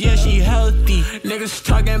 bitch, yeah, she healthy. Niggas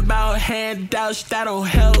talking about handouts, that'll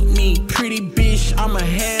help me. Pretty bitch, I'm a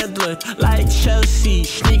handler, like Chelsea.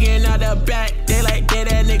 Sneaking out the back, they like, damn.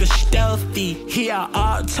 say that nigga stealthy. He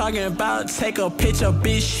out talking about take a picture,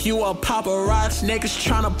 bitch. You a paparazzi. Niggas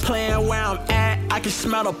tryna plan where I'm at. I can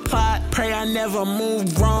smell the pot. Pray I never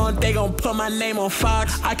move wrong. They gon' put my name on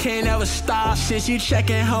Fox. I can't ever stop. Since you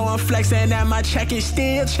checking how I'm flexing, at my check is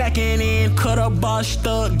still checking in. Coulda bossed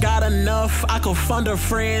up, got enough. I could fund her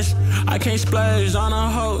friends. I can't splurge on a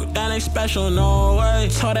hoe. That ain't special, no way.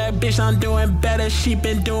 Told that bitch I'm doing better. She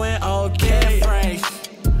been doing okay.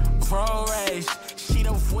 Pro race. She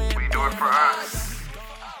the whip. We do it for us.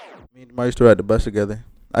 Me and Demar used to ride the bus together.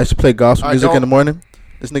 I used to play gospel music in the morning.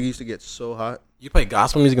 This nigga used to get so hot. You play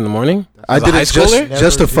gospel music in the morning? I did it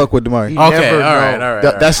just to fuck with Demar. Okay, all right.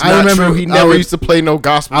 That's I not remember true. He I never would- used to play no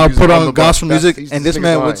gospel I'll music. put on the gospel bus. music, That's- and this nigga's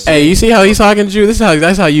man lying. would say- Hey, you see how he's talking to you?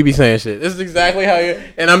 That's how you be saying shit. This is exactly how you.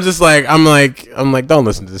 And I'm like, don't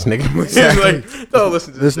listen to this nigga. Like, don't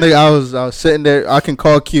listen to This nigga, I was sitting there. I can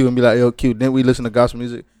call Q and be like, "Yo, Q, didn't we listen to gospel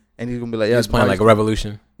music?" And he's gonna be like, He "Yeah, was playing like a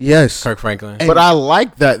Revolution, yes." Kirk Franklin. Hey, But I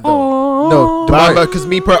like that though. No, Because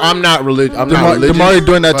I'm not religious. I'm not religious. Demar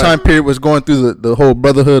during that but time period was going through the whole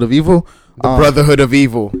brotherhood of evil. the Brotherhood of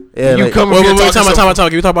Evil. Yeah, you like- come Wait, here talk talking about.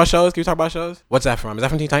 Can we talk about shows? Can we talk about shows? What's that from? Is that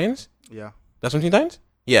from Teen Titans? Yeah. That's from Teen Titans?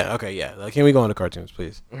 Yeah. Okay. Yeah. Like, can we go into cartoons,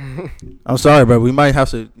 please? I'm sorry, bro. We might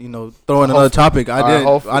have to, throw in another topic. I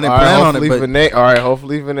didn't plan on it, but all right,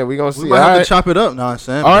 hopefully Vinay, we gonna see. we might All have right. to chop it up. No, I'm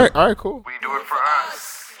saying. All right, cool. We do it for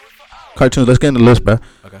us. Cartoons. Let's get in the list, bro.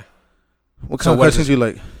 Okay. What So kind what of is cartoons you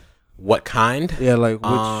like? What kind? Yeah, like which?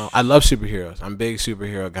 I love superheroes. I'm a big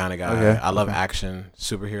superhero kind of guy. Okay. I love action,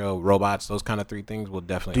 superhero, robots. Those kind of three things will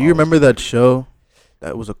definitely. Do you remember that show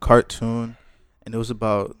that was a cartoon, and it was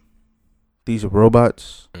about these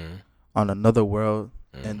robots on another world,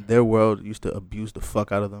 and their world used to abuse the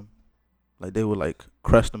fuck out of them. Like they would like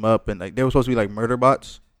crush them up, and like they were supposed to be like murder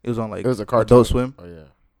bots. It was on like It was a cartoon. Adult Swim. Oh yeah.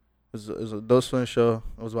 It was an Adult Swim show.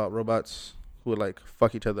 It was about robots who would like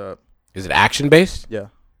fuck each other up. Is it action based? Yeah.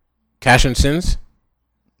 Cash and Sins?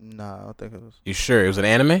 Nah, I don't think it was. You sure it was an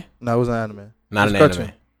anime? No, it was an anime. Not It an was cartoon.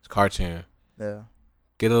 anime. It's cartoon. Yeah,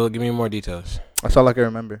 Give me more details. that's all I can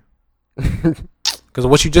remember. Because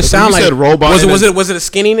what you just When sound you like. said robot Was it a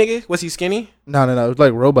skinny nigga? Was he skinny? No, it was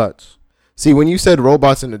like robots. See, when you said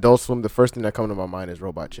robots in Adult Swim, the first thing that comes to my mind is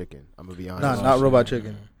Robot Chicken. I'm gonna be honest. Nah, not Robot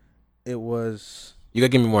Chicken. It was. You gotta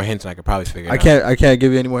give me more hints, and I could probably figure it I out. can't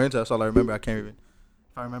give you any more hints. That's all I remember. I can't even.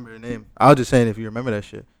 If I remember the name, I was just saying if you remember that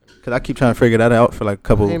shit, because I keep trying to figure that out for like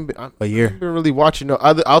a I year. haven't been really watching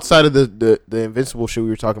outside of the Invincible show we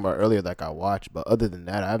were talking about earlier. Like I watched, but other than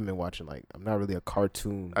that, I haven't been watching. Like I'm not really a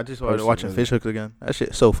cartoon. I just started person, watching really. Fish Hooks again. That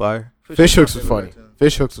shit so fire. Fish Hooks was my funny. favorite cartoon.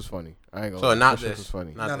 Fish Hooks was funny. I ain't gonna. So lie. not Fish Hooks this. was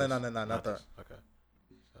funny. Not No, this. not that. Okay.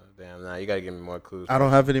 So, damn, now you gotta give me more clues. I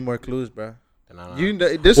don't have any more clues, bro. Then I don't You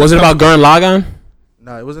know. this Was is it about Gurren Lagann?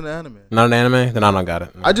 No, it wasn't an anime. Not an anime? Then I don't got it.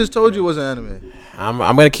 I just told you it was an anime. I'm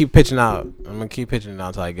gonna keep pitching out. I'm gonna keep pitching it out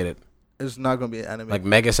until I get it. It's not gonna be an anime. Like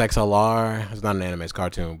Megas XLR. It's not an anime. It's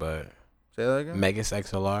cartoon, but Say that again. Megas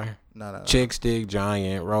XLR. No. Chicks dig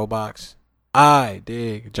giant robots. I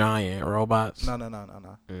dig giant robots. No. You know what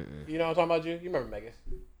I'm talking about, you? You remember Megas?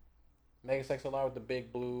 Megas XLR with the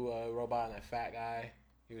big blue robot and that fat guy.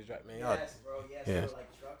 He was driving. Yes, bro.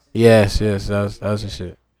 Yes. Yes. That was the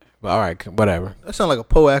shit. But all right, whatever. That sounds like a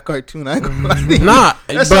Poac cartoon. I ain't gonna lie to you. Nah,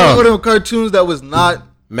 That sounds bro. like one of them cartoons that was not.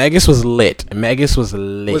 Megas was lit. Megas was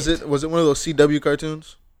lit. Was it one of those CW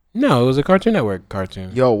cartoons? No, it was a Cartoon Network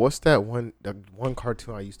cartoon. Yo, what's that one? The one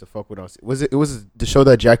cartoon I used to fuck with on. Was it? It was the show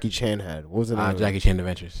that Jackie Chan had. What was it? Jackie Chan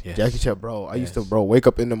Adventures. Yes. Jackie Chan, bro. I used to, Yes. wake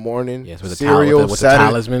up in the morning. Yes, with the cereal, with the Saturday,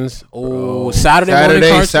 talismans. Oh, bro. Saturday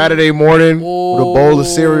morning cartoon. with a bowl of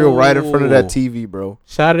cereal right in front of that TV, bro.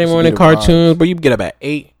 Saturday Used to morning be the vibes. cartoons, but you get up at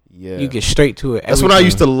 8. Yeah, You get straight to it. That's when I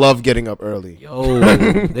used to love getting up early. Yo,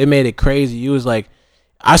 they made it crazy. You was like,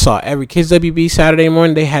 I saw every Kids WB Saturday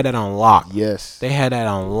morning. They had that on lock. Yes, They had that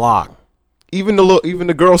on lock. even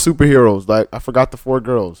the girl superheroes. Like I forgot the 4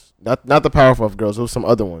 girls. Not the Powerpuff Girls. It was some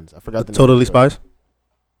other ones. I forgot the name. Totally Spies.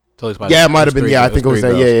 Totally Spies. Yeah, it might have was been. three- Yeah, I think it was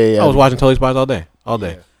that. three girls. Yeah. I was watching Totally Spies all day. All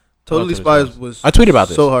day. Totally Totally Spies was. I tweeted about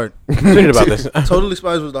this. so hard. I tweeted about this. Totally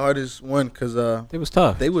Spies was the hardest one because It was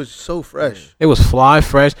tough. they was so fresh. It was fly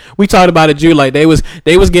fresh. We talked about it, Drew. Like they was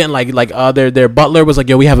getting their butler was like,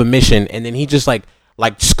 yo, we have a mission, and then he just like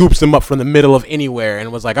scoops them up from the middle of anywhere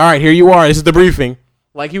and was like, all right, here you are. This is the briefing.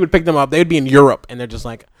 Like he would pick them up. They'd be in Europe, and they're just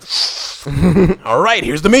like, all right,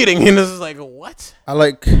 here's the meeting, and this is like, what? I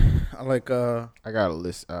like. I got a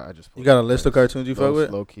list. I just You got a list of cartoons you fuck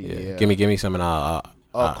with? low key. Yeah. Give me some and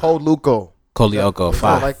Cold Luco. Cold Lyoko,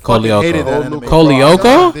 Yeah, like, Cold fucking hated that Lyoko. anime. Cold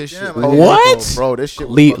Lyoko? This shit Yeah, was- man. What? bro? This shit.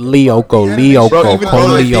 Was Lyoko, bro, Lyoko, even Cold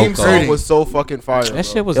though the theme Lyoko. song was so fucking fire. That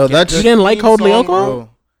shit was. Yo, that you didn't like theme Cold song, Lyoko? Bro,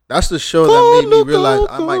 That's the show that made me realize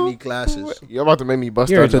I might need glasses. You're about to make me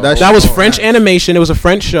bust You're out. into your that whole was phone. French animation. It was a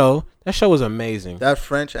French show. That show was amazing. That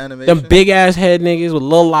French animation. Them big ass head niggas with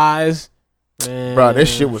little eyes. Man. Bro, this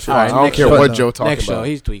shit was All fire. right, I don't next care show. what Joe talking Next show, about.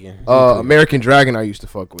 he's tweaking. American Dragon, I used to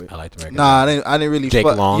fuck with. I liked American. Nah, I didn't really. Jake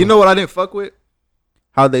fuck. Long. You know what I didn't fuck with?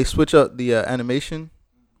 How they switch up the animation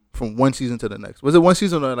from one season to the next. Was it one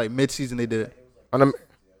season or like mid season they did it? I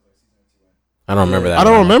don't remember that. I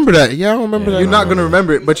don't remember that. Yeah, I don't remember Yeah, that. You're not gonna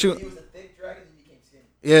remember it, but you.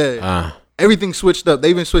 Yeah, everything switched up. They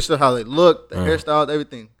even switched up how they looked, the hairstyles,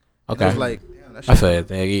 everything. Okay. It was like, damn, that I shit.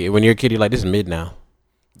 feel it. When you're a kid, you're like, this is mid now.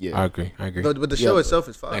 Yeah. I agree. But the show itself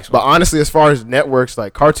is fine. But honestly, as far as networks,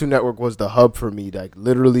 like Cartoon Network was the hub for me. Like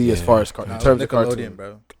literally, as far as in terms of cartoon,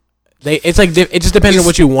 bro. It's like it just depended on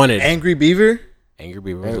what you wanted. Angry Beaver, Angry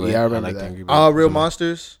Beaver. Yeah, Was lit. I remember liked that. Angry Beaver. All Real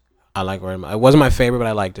Monsters. I like Real. It wasn't my favorite, but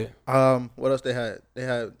I liked it. What else they had? They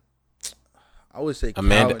had, I would say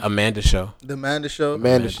Amanda Show. The Amanda Show.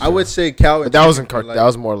 Amanda I would say Cow. but that was in that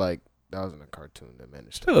was more like that was in a cartoon that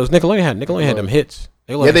managed. Still, it was Nickelodeon had them hits.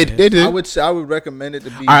 Yeah, they did. I would recommend it to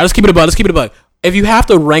be. All right, let's keep it a buck. If you have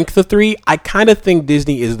to rank the three, I kind of think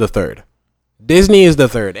Disney is the third. Disney is the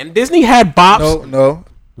third, and Disney had bops. No.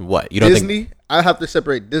 What you don't Disney? think? I have to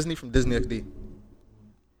separate Disney from Disney XD.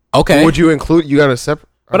 Okay, Would you include? You got to separate.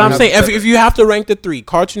 but I'm saying if you have to rank the three: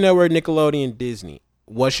 Cartoon Network, Nickelodeon, Disney.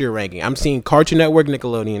 What's your ranking? I'm seeing Cartoon Network,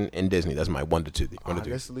 Nickelodeon, and Disney. That's my 1 to 2. 1 to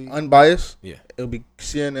 3. Honestly, Unbiased. Yeah. It'll be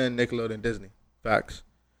CNN, Nickelodeon, Disney. Facts.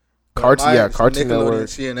 Cartoon Biased, Cartoon Nickelodeon, Network,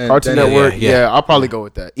 CNN, Cartoon Disney. Network. Yeah. Yeah, I'll probably go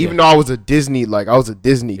with that. Even though I was a Disney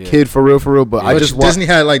kid for real. But I But just Disney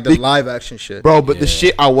had like the live action shit. Bro, but the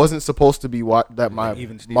shit I wasn't supposed to be that my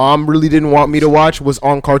Even Steven. mom really didn't want me to watch was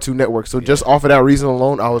on Cartoon Network. So just off of that reason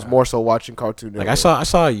alone, I was more so watching Cartoon Network. Like I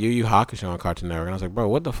saw Yu Yu Hakusho on Cartoon Network, and I was like, bro,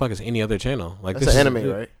 what the fuck is any other channel? Like That's this an is-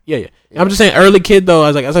 anime, right? Yeah. I'm just saying, early kid though.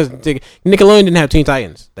 I was thinking, Nickelodeon didn't have Teen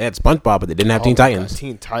Titans. They had SpongeBob, but they didn't have Teen Titans.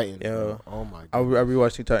 Teen Titans. Yo. Oh my I god.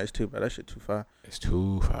 rewatched Teen Titans too, but that shit too far. It's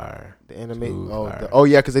too far. The anime. Too far.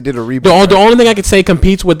 Yeah, because they did a reboot. The only thing I could say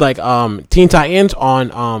competes with like Teen Titans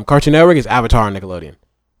on Cartoon Network is Avatar on Nickelodeon,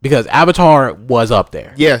 because Avatar was up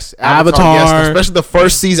there. Yes, Avatar. Yes, especially the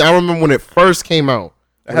first season. I remember when it first came out.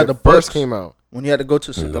 I had the first books. came out. When you had to go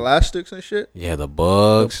to Scholastics and shit. Yeah, the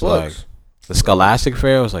books, The like books. the Scholastic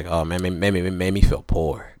Fair was like, oh man, made me feel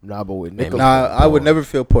poor. Nah, but with Maybe. Nickelodeon, Nah, I would never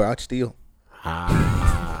feel poor. I'd steal.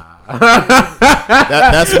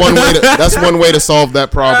 that's one way to solve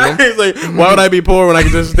that problem. He's like, why would I be poor when I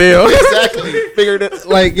can just steal? Exactly. Figured it.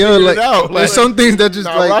 Like yo, Figured like it out. there's Like, some things that just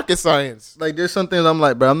not like rocket science. like there's some things I'm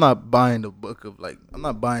like, bro, I'm not buying the book of like I'm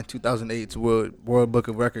not buying 2008's World Book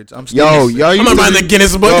of Records. I'm Yo, stealing. y'all I'm used not to buying the read-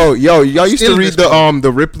 Guinness Book. y'all used to Stealing read this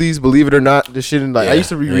the Ripley's Believe It or Not, the shit in like I Yeah, used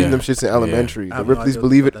to be reading yeah, them shits in elementary. I The have no Ripley's idea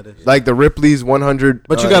Believe what It, that is. like the Ripley's 100.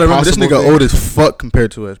 But you gotta remember, this Impossible nigga Things. old as fuck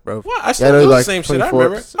compared to us, bro. What? I Yeah, still they're do the like same shit. I 24.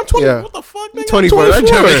 remember. I'm 20. Yeah. What the fuck, nigga? 24. That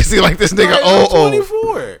joke makes it seem like this nigga I'm old.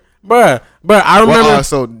 24. Bruh, I remember. Well,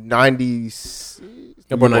 so 90.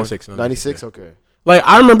 Yeah, born 96, 96. Okay. Like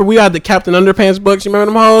I remember we had the Captain Underpants books. You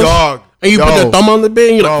remember them hoes? Dog. And you put Yo. the thumb on the bed.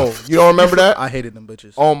 And you're Bro, like, you don't remember that? I hated them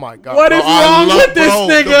bitches. Oh my god. What bro, is I wrong love- with this bro,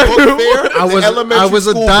 nigga? the book fair, I the was elementary a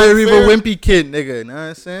school Diary of book a fair. Wimpy Kid, nigga. You know what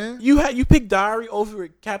I'm saying? you picked Diary over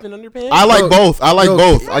Captain Underpants. I like Yo, both. I like yo,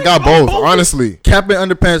 both. I got both. both. Honestly. Captain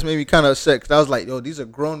Underpants made me kind of upset because I was like, yo, these are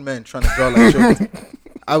grown men trying to draw like children.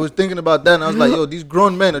 I was thinking about that and I was like, yo, these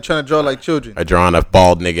grown men are trying to draw like children. I drawing a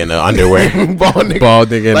bald nigga in the underwear. Bald nigga. Bald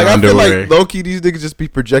nigga in Like the I feel underwear. like low key these niggas just be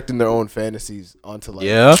projecting their own fantasies onto like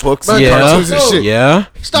Yeah. books But and yeah. cartoons and No. shit. Yeah.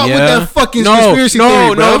 Stop yeah. with that fucking No, conspiracy no,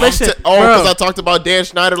 theory, bro. no, listen. Because bro. I talked about Dan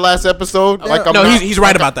Schneider last episode. Like I'm No, not, he's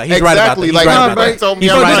right about that. He's right about that. exactly. He's Like right nah, about bro. that. told me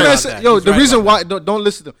He's I'm right right about This that. man said- Yo, He's the right reason about why that. don't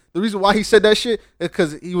listen to him. The reason why he said that shit is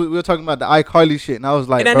because we were talking about the iCarly shit, and I was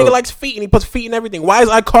like, And that bro, nigga likes feet, and he puts feet in everything. Why is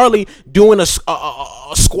iCarly doing a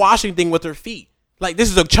squashing thing with her feet? Like this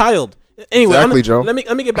is a child. Anyway, Exactly, Joe. Let me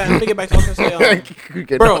get back. Let me get back to what I was gonna say.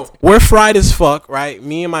 Get Bro, out. we're fried as fuck, right?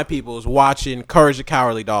 Me and my people's watching Courage the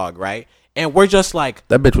Cowardly Dog, right? And we're just like,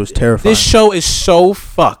 that bitch was terrifying. this show is so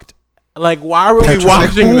fucked. Like, why are we Petra's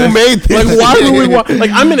watching like, who this? made this? Like, why are we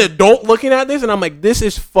like? I'm an adult looking at this, and I'm like, this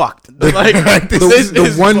is fucked. Like, this the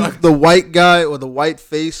is one, fucked. the white guy or the white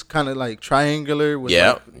face, kind of like triangular with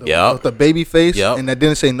Yep, like, yep. with the baby face, Yep. and that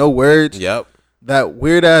didn't say no words. Yep. That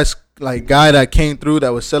weird ass like guy that came through that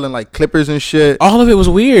was selling like clippers and shit. All of it was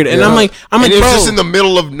weird, and Yeah. I'm like, And it was bro, just in the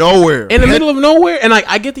middle of nowhere. in the middle of nowhere, and like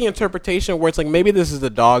I get the interpretation where it's like maybe this is the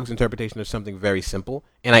dog's interpretation of something very simple,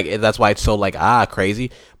 and that's why it's so like crazy.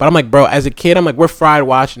 But I'm like, bro, as a kid, I'm like, we're fried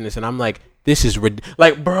watching this, and I'm like, this is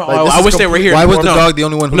like, bro, Like, this I is wish they were here. Why was No, the dog the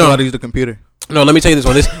only one who No. knew how to use the computer? No, let me tell you this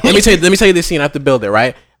one. Let me tell you this scene. I have to build it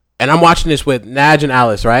right. and I'm watching this with Naj and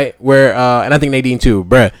Alice, right? Where and I think Nadine too,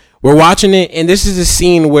 bruh. We're watching it, and this is a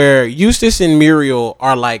scene where Eustace and Muriel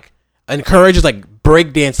are like encouraged, like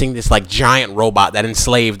breakdancing this like giant robot that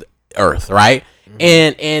enslaved Earth, right?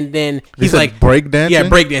 And then he's like breakdancing. Yeah,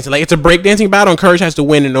 breakdancing. Like it's a breakdancing battle, and Courage has to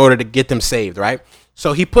win in order to get them saved, right?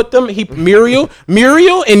 So he put them,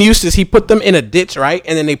 Muriel and Eustace, he put them in a ditch, right?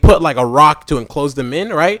 And then they put like a rock to enclose them in,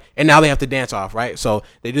 right? And now they have to dance off, right? So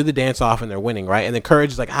they do the dance off and they're winning, right? And then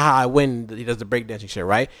Courage is like, I win. He does the breakdancing shit,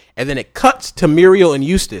 right? And then it cuts to Muriel and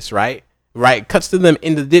Eustace, right? Right, cuts to them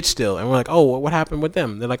in the ditch still, and we're like, "Oh, what happened with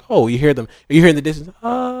them?" They're like, "Oh, you hear them? You hear in the distance?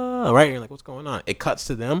 Right?" And you're like, "What's going on?" It cuts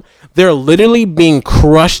to them. They're literally being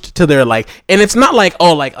crushed to their like, and it's not like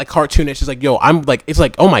like cartoonish. It's like, yo, I'm like, it's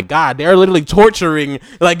like, oh my god, they're literally torturing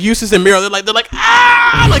like Eustace and Muriel. They're like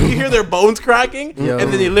ah, like you hear their bones cracking, and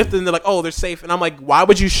then they lift and they're like, oh, they're safe. And I'm like, why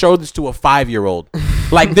would you show this to a 5-year-old?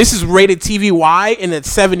 Like this is rated TVY, and a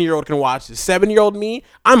 7-year-old can watch this. 7-year-old me,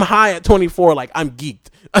 I'm high at 24, like I'm geeked.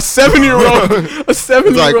 A 7-year-old is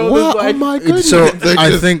like, oh my goodness. So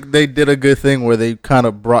I think they did a good thing where they kind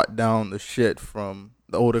of brought down the shit from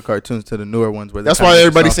the older cartoons to the newer ones. Where that's why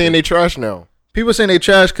everybody's saying they trash now. People saying they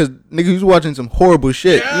trash because niggas was watching some horrible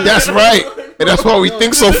shit. Yeah. That's right, and that's why we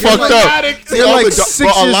think so fucked up. They're like 6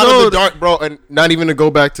 years a lot old. of the dark, bro, and not even to go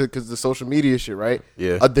back to because the social media shit, right?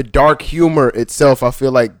 Yeah. The dark humor itself, I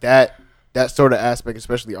feel like that sort of aspect,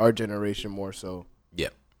 especially our generation, more so. Yeah.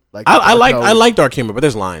 Like I like dark humor, but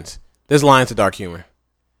there's lines. There's lines to dark humor.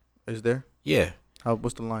 Is there? Yeah.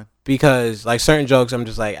 What's the line? Because like certain jokes, I'm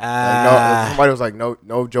just like no, somebody was like,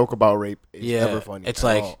 no joke about rape is ever funny. It's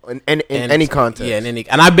like in any context. Yeah,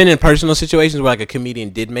 and I've been in personal situations where like a comedian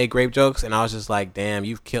did make rape jokes, and I was just like, damn,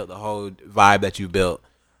 you've killed the whole vibe that you built.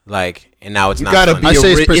 Like, and now it's you not. Gotta funny. be I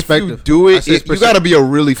say it's if you perspective. do it, you gotta be a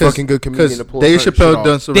really fucking good comedian to pull Dave certain shit Chappelle off.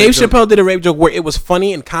 done some. Dave Chappelle did a rape joke where it was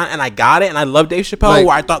funny and I got it, and I love Dave Chappelle Like-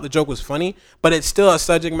 where I thought the joke was funny, but it's still a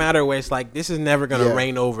subject matter where it's like this is never gonna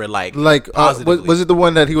reign over like positively. was it the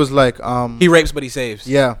one that he was like He rapes but he saves.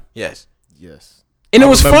 Yeah. Yes. Yes. And it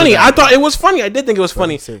was remember funny. that. I thought it was funny. I did think it was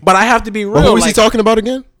funny, see. but I have to be real. But who was he like- talking about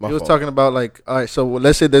again? He was talking about like, all right, so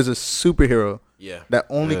let's say there's a superhero Yeah. that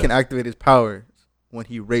only can activate his power when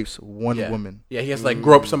he rapes one Yeah. woman. Yeah, he has to like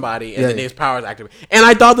grope somebody and Yeah. then his powers activate. And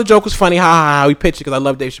I thought the joke was funny. How he pitched it because I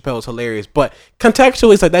love Dave Chappelle. It's hilarious. But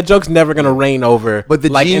contextually, it's like that joke's never gonna reign over. But the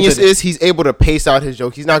like, genius into the- is he's able to pace out his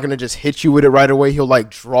joke. He's not gonna just hit you with it right away. He'll like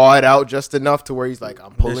draw it out just enough to where he's like,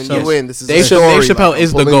 I'm pulling Yes. you in. This is Dave a story. Dave Chappelle Like, I'm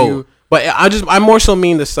is the pulling goal. you- But I more so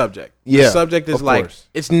mean the subject. Yeah, The subject is of like course.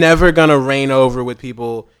 it's never gonna reign over with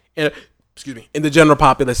people. In the general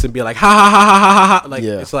populace and be like ha ha ha ha ha ha. Like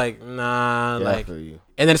Yeah. it's like nah, Yeah, I like. feel you.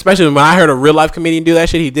 And then especially when I heard a real life comedian do that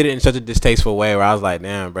shit, he did it in such a distasteful way where I was like,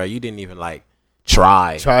 damn, bro, you didn't even like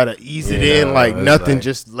try. Try to ease it Yeah, in like it's nothing. like-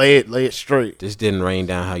 Just lay it straight. This didn't rain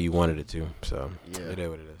down how you wanted it to. So Yeah. it is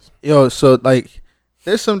what it is. Yo, so like,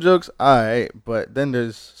 there's some jokes, alright, but then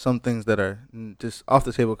there's some things that are just off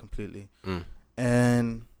the table completely,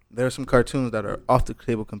 and there are some cartoons that are off the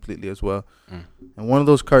table completely as well. And one of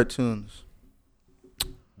those cartoons,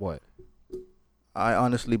 What? I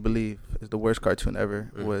honestly believe is the worst cartoon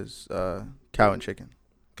ever, was Cow and Chicken.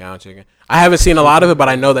 Cow and Chicken. I haven't seen a lot of it, but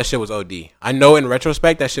I know that shit was OD. I know in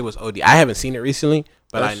retrospect that shit was OD. I haven't seen it recently,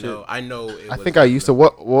 but That I shit- know. I know. I think I used to.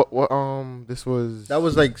 What? This was. That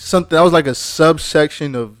was like something. That was like a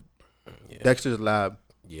subsection of Dexter's Lab.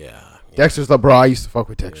 Yeah. Dexter's Lab, bro. I used to fuck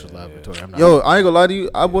with Dexter's Laboratory. I'm not. Yo, I ain't gonna lie to you.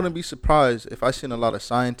 I wouldn't be surprised if I seen a lot of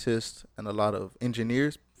scientists and a lot of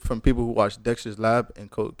engineers from people who watch Dexter's Lab and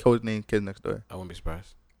Codename Kids Next Door. I wouldn't be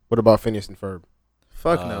surprised. What about Phineas and Ferb?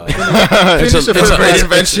 Fuck no. It's Finish a- it it's for a- great it's-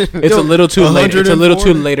 invention. It's a little too late. It's a little too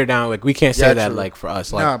 140? later down. Like we can't say Yeah, that true. like for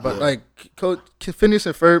us. Like Nah, but like Phineas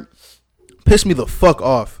and Ferb piss me the fuck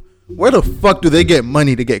off. Where the fuck do they get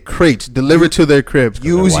money to get crates delivered to their cribs?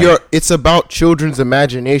 Use white. your. It's about children's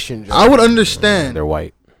imagination, Joe. I would understand, they're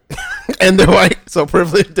white. and they're white, so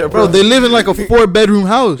privileged. They're bro. They live in like a 4-bedroom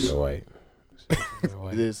house, They're white. They're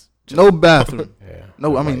white. It is no bathroom, Yeah.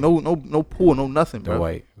 no. I They're mean, white. no pool, no nothing, They're bro.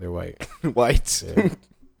 white. They're white. white. Yeah.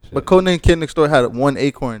 But Codename Kid Next Door had one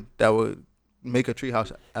acorn that would make a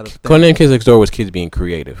treehouse out of. Codename Kids Next Door was kids being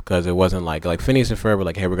creative because it wasn't like Phineas and Ferb were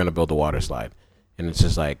like, hey, we're gonna build a water slide, and it's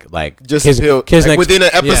just like Just kids, built, kids like, next, within an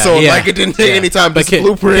episode, like it didn't take any time. But Just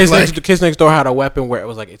blueprint, kids, like, kids Next Door had a weapon where it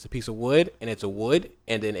was like it's a piece of wood and it's a wood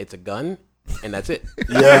and then it's a gun and that's it.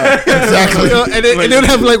 yeah, exactly. and it would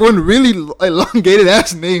have like one really elongated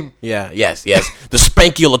ass name, Yes, the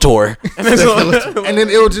Spankulator. and then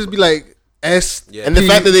it would just be like S. Yeah. And the P-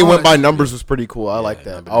 fact that they all went that by shit. numbers was pretty cool. I like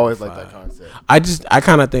that. number I always number like that concept. I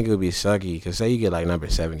kind of think it would be sucky because say you get like number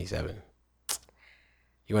 77,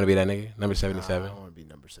 You want to be that nigga? Number 77? I want to be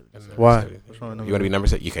number 77. Why? You want to be number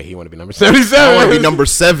 7? Okay, he want to be number 77. I want to be number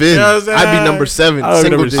 7. You know what I'm saying? I'd be number 7. I would be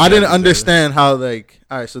Single number digit. I didn't 77. understand how, like,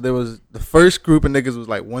 all right, so there was the first group of niggas was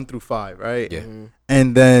like 1 through 5, right? Yeah.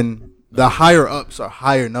 And then the higher ups are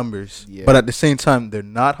higher numbers, Yeah. but at the same time they're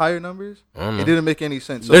not higher numbers. I don't know. It didn't make any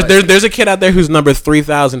sense. So, There's a kid out there who's number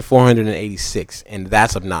 3,486, and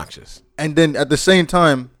that's obnoxious. and then at the same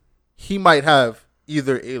time, he might have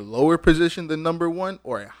either a lower position than number 1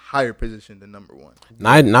 or a higher position than number 1.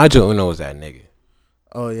 Nigel Uno was that nigga.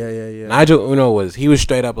 Oh yeah. Nigel Uno was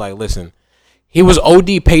straight up like, listen, he was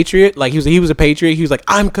OD patriot, like he was a patriot. He was like,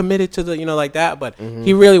 I'm committed to the, like that, but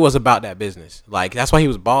he really was about that business. Like that's why he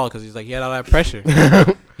was bald, because he's like, he had all that pressure.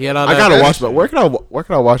 He had all I that gotta pressure. watch that. Where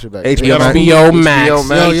can I watch it back? HBO Max. HBO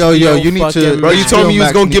Max. Yo, you need to- Bro, you told me you was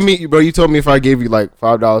Max gonna needs- give me. Bro, you told me if I gave you like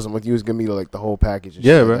 $5 a month, you was giving me like the whole package. And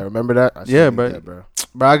Yeah, shit like bro. that. Remember that? I still Yeah, need bro. that, bro.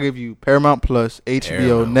 Bro, I give you Paramount Plus,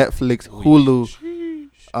 HBO, Paramount. Netflix,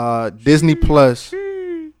 Hulu, Disney Plus,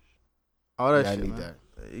 all that Yeah, I shit. need Man. that.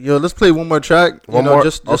 Yo, let's play one more track. One more? Okay, one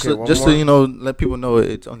just more. to let people know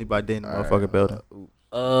it's only by day in the All right, motherfucking building.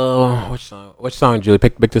 Which song? Which song, Julie?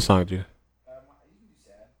 Pick the song, Julie.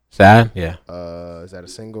 Sad? Yeah. Is that a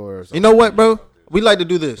single or something? You know what, bro? We like to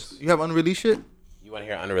do this. You have unreleased shit? You want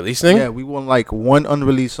to hear unreleased thing? Yeah, we want like one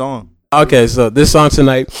unreleased song. Okay, so this song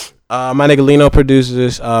tonight, my nigga Lino produces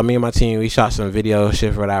this. Me and my team, we shot some video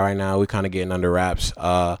shit for that right now. We kind of getting under wraps.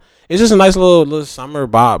 It's just a nice little summer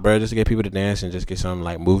bop, bro, just to get people to dance and just get some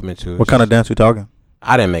like movement to it. What kind of dance we talking?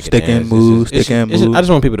 I didn't make it. Stick and move, stick and move. I just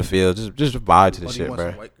want people to feel, just vibe to the Or do you shit, want bro.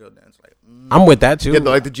 some white girl dance? Like, I'm with that too. Yeah,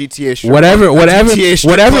 like the GTA strip. Whatever GTA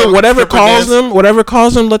strip club, whatever stripper calls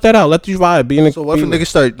dance. them, let that out. Let you vibe. Be in the so what if a be nigga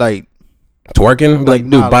start like twerking? Like,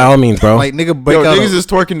 dude, nah, by all means, bro. like nigga break Yo, out? niggas is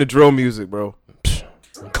twerking the drill music, bro.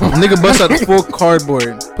 Nigga bust out the full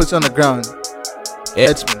cardboard, puts it on the ground.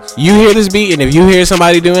 Headsmans. You hear this beat, and if you hear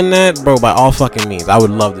somebody doing that, bro, by all fucking means, I would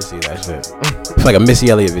love to see that shit. It's like a Missy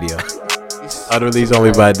Elliott video. Unreleased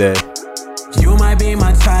only by day. You might be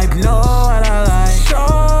my type, know what I like.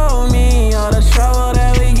 Show me all the trouble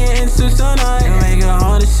that we get into tonight. You make your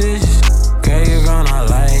own decisions, girl, you're gonna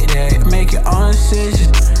like that. Make your own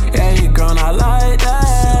decisions, yeah, you're gonna like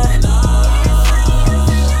that.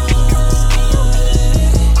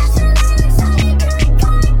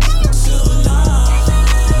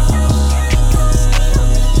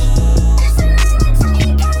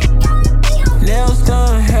 Nails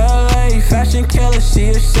done, LA, fashion killer, she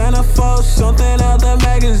a centerfold. Something out the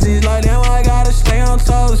magazines, like damn, I gotta stay on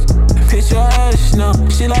toes. Picture ass, no,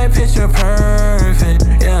 she like picture perfect,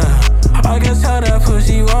 yeah. I can tell that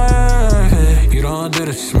pussy worth it. You don't do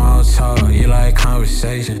the small talk, you like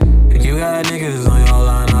conversation. You got niggas on your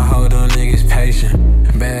line, I hold them niggas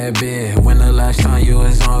patient. Bad bitch, when the last time you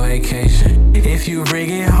was on vacation? If you bring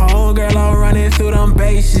it home, girl, I'll run it through them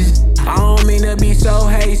bases. I don't mean to be so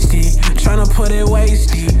hasty, tryna put it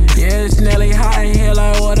wasty. Yeah, it's Nelly hot in here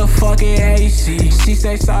like what the fuck is AC. She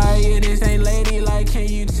say sorry, yeah, this ain't lady, like can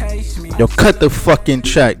you taste me? Yo, cut the fucking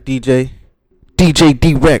track, DJ. DJ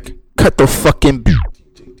D-Rec. Cut the fucking beat.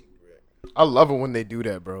 I love it when they do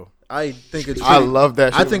that, bro. I think it's I love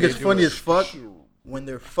that shit I think when it's they do funny it. as fuck when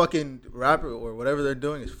their fucking rapper or whatever they're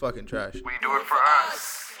doing is fucking trash. We do it for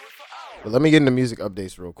us. But let me get into music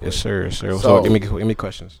updates real quick. Yes, sir. Yes, sir. So- So, give me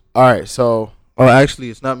questions. All right, so Oh, actually,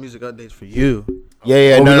 it's not music updates for you.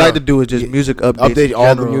 yeah, What no, we no. like to do is just music updates. Update in all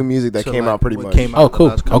the general new music that to, came like, out pretty what much. came Oh, out cool.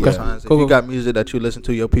 the last couple Okay. times. If Cool. you got music that you listen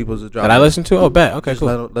to, your people's is dropping. Did I listen to? Oh, bet. Okay, Just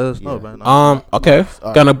cool. let us know, Yeah. man. Okay.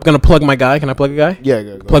 Gonna plug my guy. Can I plug a guy? Yeah,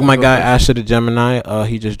 go Plug my guy Asher the Gemini.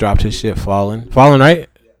 He just dropped his shit Fallen, right?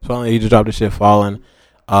 Fallen. He just dropped his shit Fallen.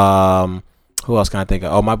 Who else can I think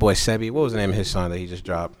of? Oh, my boy Sebi. What was the name of his song that he just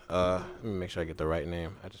dropped? Let me make sure I get the right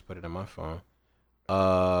name. I just put it in my phone.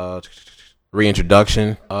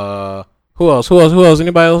 Reintroduction. Who else?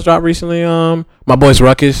 Anybody else dropped recently? My boys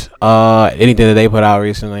Ruckus. Anything that they put out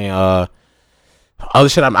recently. Other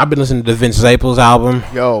shit. I've been listening to Vince Staples album.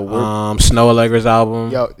 Yo, we're, Snow Allegra's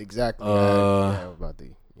album. yo, exactly. Yeah, about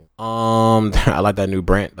the I like that new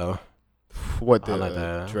Brent though. what the I like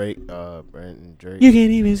that. Drake, Brent and Drake. You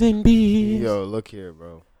can't even send beats. Yo, look here,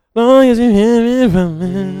 bro. Long as you hear it from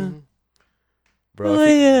me. Bro, Oh,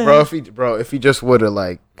 if he, yeah. if he just would have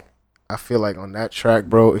like, I feel like on that track,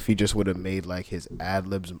 bro, if he just would have made like his ad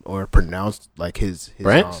libs or pronounced like his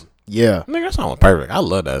Brent's? yeah, Nigga, that song was perfect. I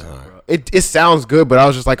love that song. bro. It sounds good, but I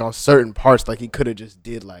was just like on certain parts, like he could have just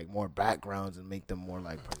did like more backgrounds and make them more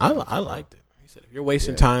like. I liked it. He said, if you're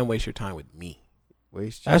wasting time, waste your time with me.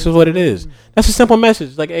 Waste That's just what it is. That's a simple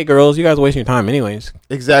message. Like, hey, girls, you guys wasting your time anyways.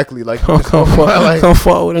 exactly like Come like,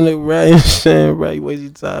 forward with a nigga, right? Shit, right? You waste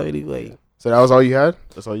your time anyway. So that was all you had?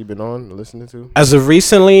 That's all you've been on listening to? As of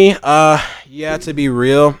recently, yeah, to be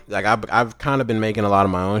real, like I've kind of been making a lot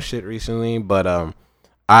of my own shit recently, but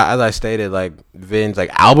as I stated, like Vince, like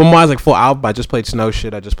album wise, like full album, I just played Snow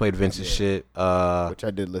shit. I just played Vince's shit. Which I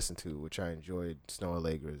did listen to, which I enjoyed. Snow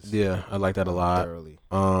Allegra's. Yeah, I like that a lot. Thoroughly.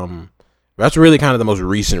 That's really kind of the most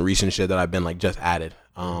recent shit that I've been like just added.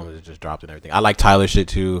 It just dropped and everything. I like Tyler shit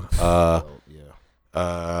too.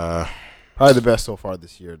 Probably the best so far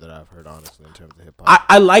this year that I've heard, honestly, in terms of hip hop.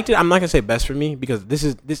 I liked it. I'm not gonna say best for me because this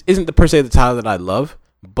isn't the per se the Tyler that I love,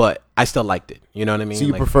 but I still liked it. You know what I mean? So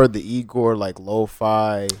you like, preferred the Igor, like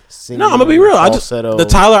lo-fi singing? No, I'm gonna be real. Falsetto. The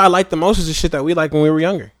Tyler I like the most is the shit that we liked when we were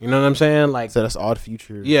younger. You know what I'm saying? Like, So that's Odd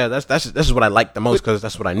Future. yeah, that's just what I liked the most because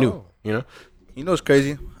that's what I knew. You know? You know what's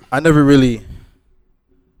crazy? I never really,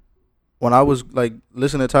 when I was like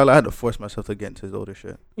listening to Tyler, I had to force myself to get into his older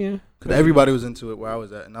shit. Yeah. Cause everybody was into it where I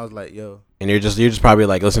was at, and I was like, yo. And you're just probably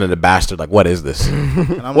like listening to Bastard. Like, what is this?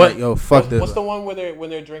 And I'm What? like, yo, fuck this. What's the one where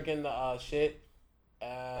they're drinking the shit?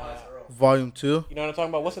 Volume 2. You know what I'm talking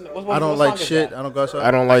about? What's I don't like shit. I don't go outside. I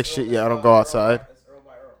don't like shit. Yeah, I don't go outside.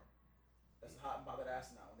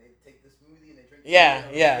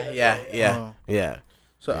 Yeah.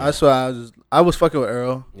 So I swear I was fucking with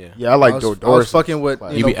Earl. Yeah, I like I was, Doris. I was fucking with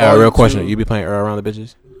You be Volume real question. 2. You be playing Earl around the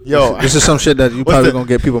bitches? Yo, This is some shit that you What's probably the- gonna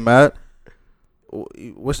get people mad.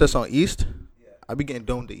 What's that song? East. I be getting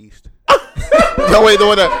domed to East. no, wait,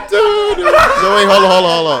 no, that. No, wait,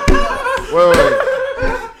 hold on.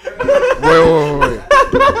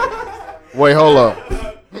 Wait, hold up.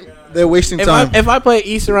 They're wasting If time. I play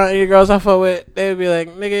East around any girls I fuck with, they would be like,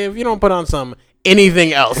 nigga, if you don't put on some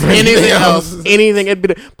anything else, it'd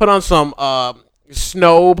be put on some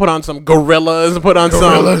Snow, put on some Gorillas, put on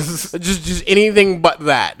some just anything but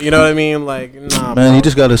that. You know what I mean? Like, nah, Man, bro. you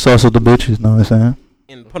just gotta sauce up the bitches. Know what I'm saying?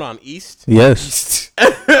 And put on East. Yes.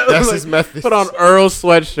 That's his method. Put on Earl's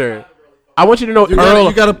sweatshirt. I want you to know Earl.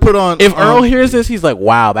 You gotta put on. If Earl hears this, he's like,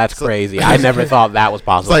 "Wow, that's crazy. I never thought that was It's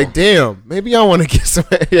possible." like, damn, maybe I want to get some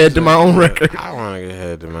head to my own record. I want to get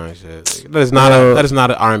ahead to my shit. That is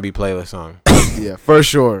not an R&B playlist song. Yeah, for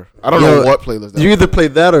sure. I don't know what playlist that You either play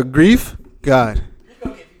that or Grief. God.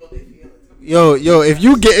 Yo, if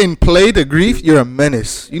you getting played to Grief, you're a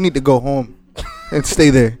menace. You need to go home and stay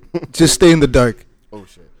there. Just stay in the dark. Oh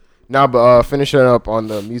shit. Now, but finishing up on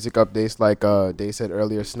the music updates, like they said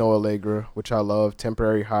earlier, Snow Allegra, which I love,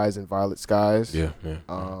 Temporary Highs and Violet Skies. Yeah.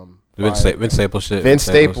 Vince Vince Staples shit.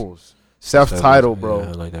 Staples. Self-titled, bro. Yeah,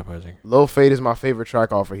 I like that project. Lil Fade is my favorite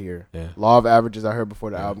track off of here. Yeah. Law of Averages I heard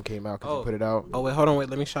before the album came out because he put it out. Oh wait, hold on,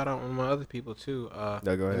 let me shout out one of my other people too. Yeah,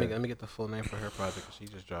 go ahead. Let me get the full name for her project. She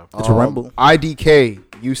just dropped. It's a rumble. IDK,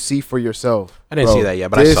 You See For Yourself. I didn't Bro, see that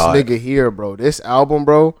yet, but I saw this it. nigga here, bro. This album,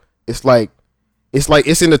 bro, it's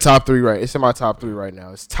in the top 3 right. It's in my top 3 right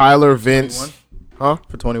now. It's Tyler, Vince, 21?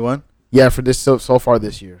 For 21. Yeah, for this so far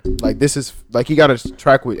this year. Like this is like he got a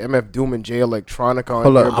track with MF Doom and Jay Electronica on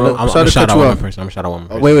Hold here, up, bro. I'm Sorry gonna to shout cut out you one off. person. I'm gonna shout out one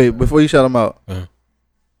person. Wait, before you shout them out. Uh-huh.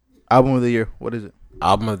 Album of the year. What is it?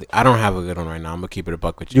 Album of the, I don't have a good one right now. I'm gonna keep it a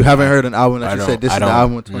buck with you. You haven't heard an album that I you don't- said this I is the don't-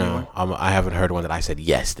 album of 21? No, I haven't heard one that I said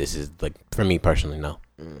yes. This is like for me personally. No,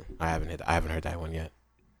 I haven't heard that one yet.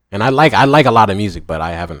 And I like a lot of music, but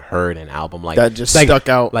I haven't heard an album like That just like, stuck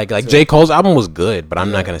out. Like J. Cole's album was good, but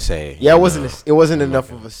I'm not gonna say. Yeah, you it wasn't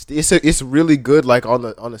enough of a. It's really good. Like on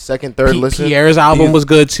the second, third listen. Pierre's album was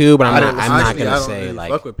good too, but I'm not Honestly, gonna I don't say really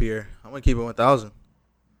like. fuck with Pierre. I'm gonna keep it 1,000.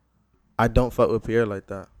 I don't fuck with Pierre like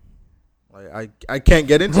that. Like I can't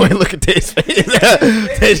get into Wait, it. look at this face.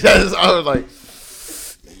 I was like,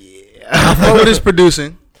 I fuck with his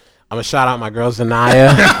producing. I'm gonna shout out my girl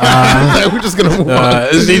Zanaya. we're just gonna move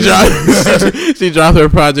on. She dropped her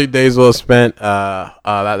project Days Well Spent.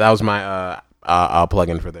 That was my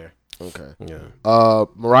plug-in for there. Okay. Yeah.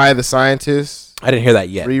 Mariah the Scientist, I didn't hear that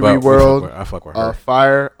yet. Riri but World, I fuck with her.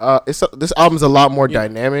 Fire. This album's a lot more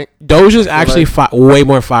dynamic. Doja's actually way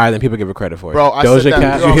more fire than people give her credit for. Bro, I Doja said that-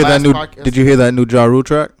 Cat. Did you hear that last new? podcast- Did you hear that new Ja Rule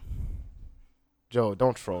track? Joe,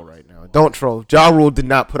 don't troll right now. Don't troll. Ja Rule did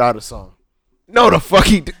not put out a song. No, the fuck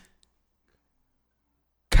he did.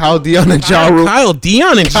 Kyle Dion and Ja Rule. Kyle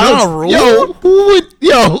Dion and Ja Rule. Yo, who would?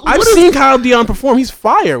 Yo, I've seen Kyle Dion perform. He's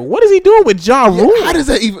fire. What is he doing with Ja Rule? How does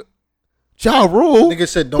that even? Ja Rule. Nigga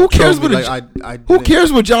said Who don't cares troll me. what Like a- I Who didn't.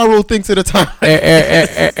 cares what Ja Rule thinks at the time?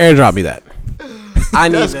 Airdrop me that. I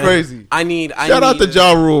need That's that. crazy. I need. Shout out to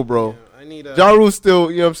Ja Rule, bro. I need. Ja Rule's still,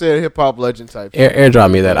 you know what I'm saying, hip hop legend type. Airdrop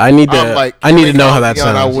me that. I need to. I'm like, I need to know Kyle how that Dion,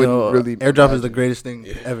 I sounds. wouldn't Yo, really. airdrop is the greatest thing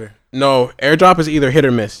ever. No, airdrop is either hit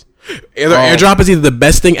or miss. Either Oh. airdrop is either the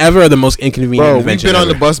best thing ever or the most inconvenient Bro, we've invention been on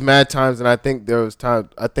ever. the bus mad times, and I think there was time.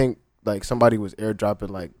 I think like somebody was airdropping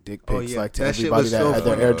like dick pics Oh, yeah. like to That shit everybody was that so had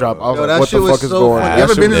their funny. airdrop. I was Yo, like, that what shit the was fuck is so going funny. on? You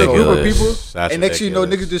ever That's been in a group of ridiculous. people That's and next thing you know,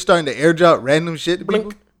 ridiculous. niggas just starting to airdrop random shit to people?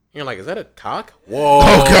 Blink. You're like, is that a cock? Whoa.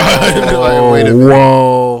 Oh, God. Like, wait a minute.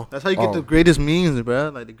 Whoa. That's how you get the greatest memes, bro.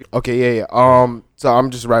 Like the Okay, yeah. So I'm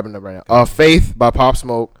just wrapping up right now. Faith by Pop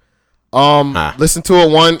Smoke. Listen to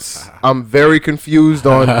it once. I'm very confused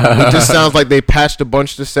on. It just sounds like they patched a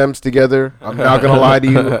bunch of stems together. I'm not gonna lie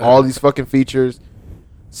to you. All these fucking features.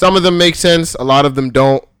 Some of them make sense. A lot of them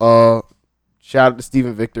don't. Shout out to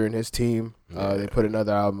Steven Victor and his team. They put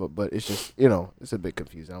another album, up, but it's just it's a bit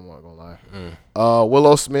confusing. I'm not gonna lie.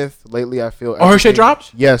 Willow Smith. Lately, I feel. Oh, her shit everything-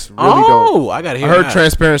 dropped? Yes, really Oh, dope. I gotta hear I heard that.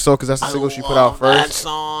 Transparent Soul because that's the single she put out That first.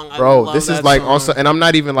 song. I Bro, love this is that like song. also, and I'm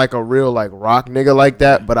not even like a real like rock nigga like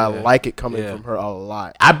that, but I Yeah. like it coming Yeah. from her a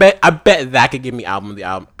lot. I bet that could give me album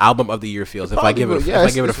of the year feels if I give it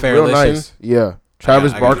a fair real listen. Nice. Yeah,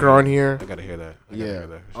 Travis I gotta Barker hear on that. here. I gotta hear that. I gotta Yeah. hear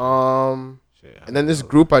that for sure. Shit, I And then don't this know.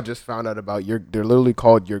 group I just found out about. They're literally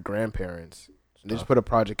called Your Grandparents. They just put a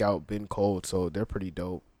project out, Been Cold, so they're pretty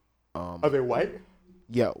dope. Are they white?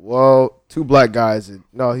 Yeah, well, two black guys.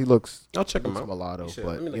 No, he looks I'll check them looks out. mulatto, You said-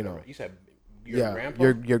 but let me look you it know, up. You said your yeah, grandpa?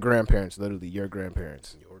 your grandparents, literally your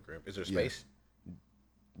grandparents. Your grandpa. Is there Yeah. space?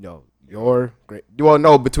 No, well,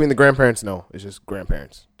 no, between the grandparents, no, it's just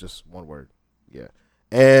grandparents, just one word. Yeah,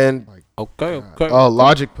 and Okay, okay.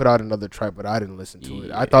 Logic put out another track, but I didn't listen to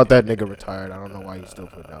it. I thought that nigga retired. I don't know why he's still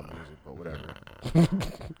putting out music, but whatever.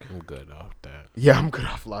 I'm good off that. Yeah, I'm good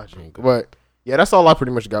off Logic, but yeah, that's all I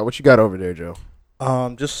pretty much got. What you got over there, Joe?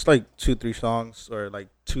 just like 2-3 songs or like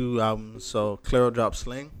 2 albums. So Claro dropped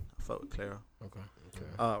Sling. I fuck with Claro. Okay.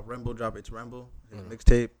 Remble dropped It's Remble, his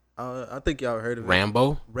mixtape. I think y'all heard of it.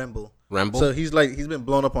 Rambo. Remble. So he's been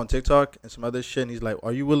blown up on TikTok and some other shit. And he's like,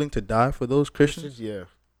 "Are you willing to die for those Christians? Yeah.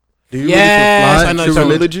 Do you Yes, I know. true So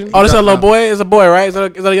religion?" Oh, this is a little boy. It's a boy, right? Is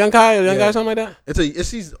that a young guy? A young guy, something like that?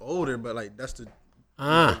 He's older, but like that's the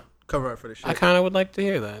Ah, cover art for the shit. I kind of would like to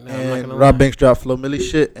hear that. No, I'm not and gonna Rob lie. Banks dropped Flo Milli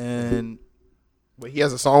shit, and Wait, he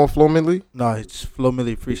has a song with Flo Milli? no, it's Flo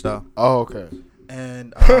Milli freestyle. Oh, okay.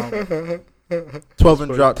 And 12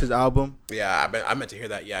 and dropped his album. Yeah, I meant to hear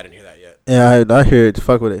that. Yeah, I didn't hear that yet. Yeah, I hear it.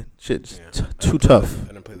 Fuck with it. Shit's Yeah. too tough. I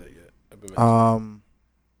didn't play that yet. I've been meant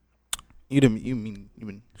to. You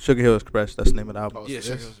mean Sugar Hill Express? That's the name of the album. Yeah,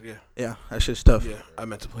 Yes. yeah, Yeah, that shit's tough. yeah. I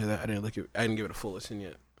meant to play that. I didn't give it a full listen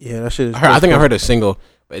yet. Yeah, that shit is. I think I heard a single,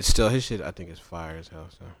 but it's still his shit. I think is fire as hell.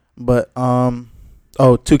 So But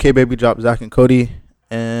 2K Baby dropped Zach and Cody,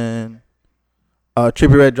 and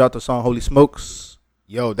Trippie Redd dropped the song Holy Smokes.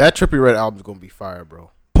 Yo, that Trippie Redd album's gonna be fire,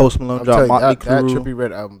 bro. Post Malone I'm dropped telling you, Motley that Crue. Trippie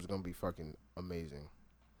Redd album's gonna be fucking amazing.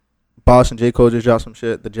 Boss and J Cole just dropped some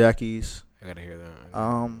shit. The Jackies. I gotta hear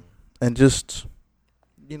that. And just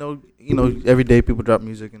you know, every day people drop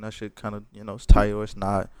music, and that shit kind of it's tight or it's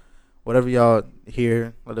not. Whatever y'all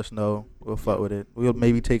hear, let us know. We'll fuck with it. We'll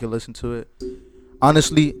maybe take a listen to it.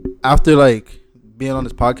 Honestly, after like being on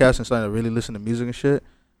this podcast and starting to really listen to music and shit,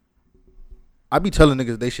 I be telling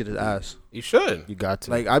niggas they shit is ass. You should. You got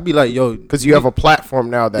to, Like I be like, yo, because you have a platform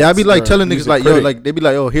now. That I be like telling niggas music like, critic. yo, like they be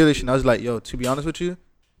like, oh, hear this shit. And I was like, yo, to be honest with you,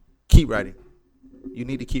 keep writing. You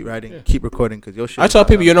need to keep writing, keep recording, because your shit. I is tell not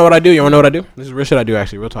people, out. you know what I do? You wanna know what I do? This is real shit I do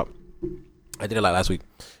actually, real talk. I did it like last week.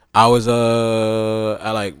 I was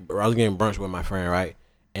I was getting brunch with my friend, right?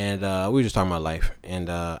 And we were just talking about life. And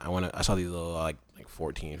I saw these little like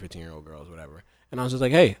 14, 15-year-old girls, whatever. And I was just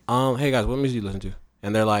like, hey guys, what music do you listen to?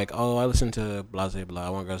 And they're like, oh, I listen to blah blah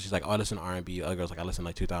blah. One girl, she's like, oh, I listen to R&B. Other girl's like, I listen to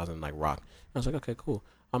like 2000 like rock. And I was like, okay, cool.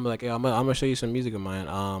 I'm like, yeah, I'm gonna show you some music of mine.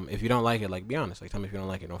 If you don't like it, like, be honest. Like, tell me if you don't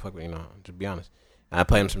like it. Don't fuck with me. Just be honest. And I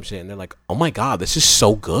play them some shit, and they're like, "Oh my god, this is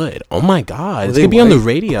so good! Oh my god, it's they gonna be on the white?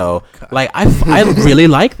 radio. Like, I really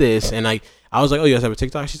like this." And I was like, "Oh, you guys have a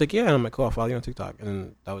TikTok?" She's like, "Yeah." And I'm like, "Cool, I'll follow you on TikTok."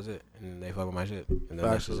 And that was it. And they fuck with my shit. And then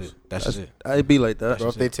that's just it. That's just it. I'd be like that. Bro,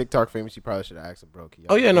 if they TikTok famous, you probably should have asked them, bro.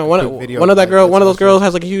 Oh yeah, no, one of those girls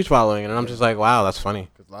has like a huge following, and I'm just like, wow, that's funny.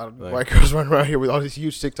 Because a lot of Like- white girls run around here with all these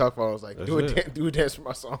huge TikTok followers. Like, That's do a dance for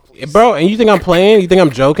my song, please. Yeah, bro, and you think I'm playing? You think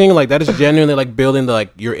I'm joking? Like, that is genuinely like building the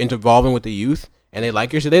like you're involving with the youth, and they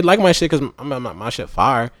like your shit. They like my shit because my shit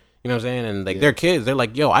fire. You know what I'm saying? And like they're kids. They're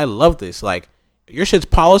like, yo, I love this. Like, your shit's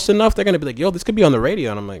polished enough. They're gonna be like, yo, this could be on the radio.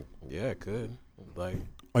 And I'm like, yeah, it could. Like,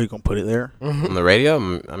 Are you gonna put it there? on the radio?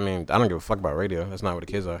 I mean, I don't give a fuck about radio. That's not what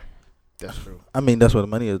the kids are. That's true. I mean, that's where the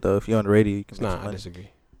money is, though. If you're on the radio, you can It's make not. some I money. disagree.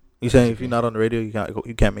 You saying if you're not on the radio,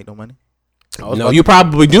 you can't make no money? No, you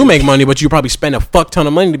probably do make money, but you probably spend a fuck ton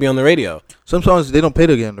of money to be on the radio. Some songs they don't pay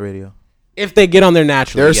to get on the radio. If they get on there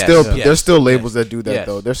naturally, There's still labels that do that Yes.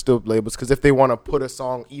 though. There's still labels because if they want to put a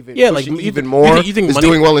song even like even more, you think it's Money-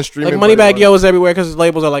 doing well in streaming. like Moneybag Yo is everywhere because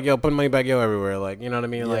labels are like, yo, put Moneybag Yo everywhere. Like, you know what I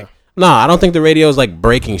mean? Yeah. Like, I don't think the radio is like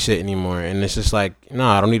breaking shit anymore, and it's just like,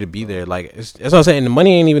 I don't need to be there. Like, that's what I'm saying. The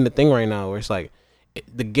money ain't even the thing right now. Where it's like,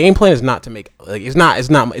 the game plan is not to make like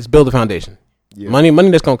it's build a foundation. Yeah. Money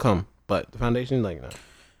that's gonna come, but the foundation, like, no.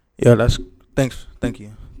 Yeah, thank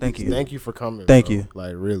you. Thank you for coming. Thank bro. you.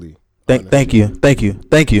 Like, really. Thank you.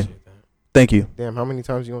 Damn, how many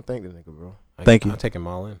times you gonna thank the nigga, bro? Thank you. I'll take them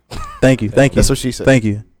all in. Thank you. That's what she said. Thank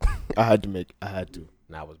you. I had to.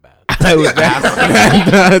 That was bad. That was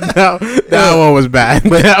bad. That one was bad.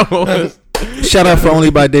 That one was. Shout out for Only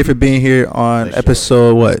by Day for being here on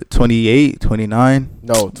episode 28, 29?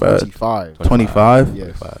 No, 25. 25?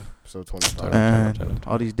 Yes. 25. And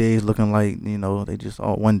all these days looking like, they just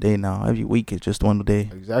all one day now. Every week is just one day.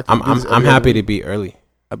 Exactly. I'm happy to be early.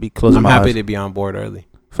 I'll be closing I'm my happy eyes. to be on board early.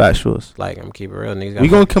 Factuals. Like, I'm keeping it real. Niggas We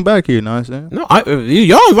gonna come back here, you know what I'm saying? No,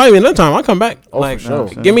 y'all invite me another time. I'll come back. Oh, like, for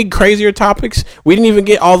sure. Give me crazier topics. We didn't even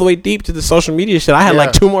get all the way deep to the social media shit. I had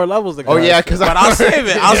like 2 more levels to go. Oh yeah, because but I'll save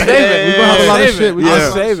it. I'll save it. We gonna have a lot of shit.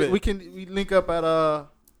 I'll save it. We link up at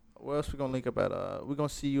where else we gonna link up at? We gonna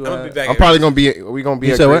see you. I'm At, I'm probably gonna be. We gonna be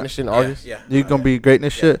You at said what? Greatness shit in August. Yeah. you gonna be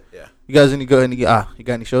greatness shit. Yeah. You guys you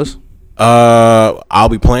got any shows? I'll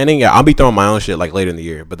be planning. Yeah, I'll be throwing my own shit like later in the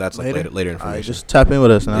year, but that's like later information. Alright, just tap in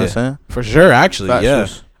with us. You know what I'm saying? For sure, actually, yeah.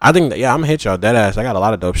 Factuals. I think that, I'm gonna hit y'all dead ass. I got a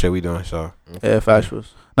lot of dope shit we doing. So Yeah, factuals.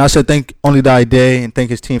 Now I said thank Only Die Day and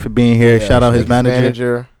thank his team for being here. Shout out his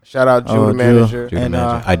manager. Shout out Drew, the manager. And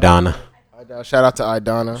Idana. Shout out to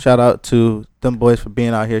Idana. Shout out to them boys for being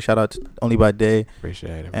out here. Shout out to Only by Day.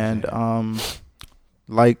 Appreciate it. And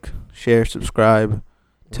like, share, subscribe.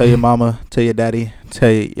 Tell your mama, tell your daddy, tell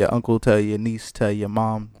your uncle, tell your niece, tell your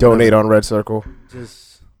mom. Donate on Red Circle.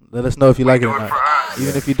 Just let us know if you like it or not.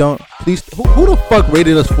 Even if you don't, please. Who the fuck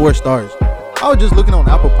rated us 4 stars? I was just looking on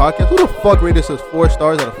Apple Podcasts. Who the fuck rated us 4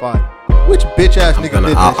 stars out of 5? Which bitch ass nigga did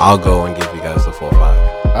this? I'll go and give you guys the full 5.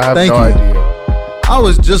 I have Thank no you. idea. I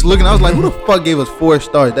was just looking. I was like, who the fuck gave us 4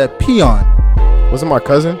 stars? That peon. Was it my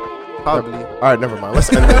cousin? Probably. All right, never mind.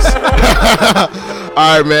 Let's end this.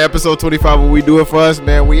 All right, man. Episode 25. What we do it for us,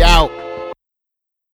 man. We out.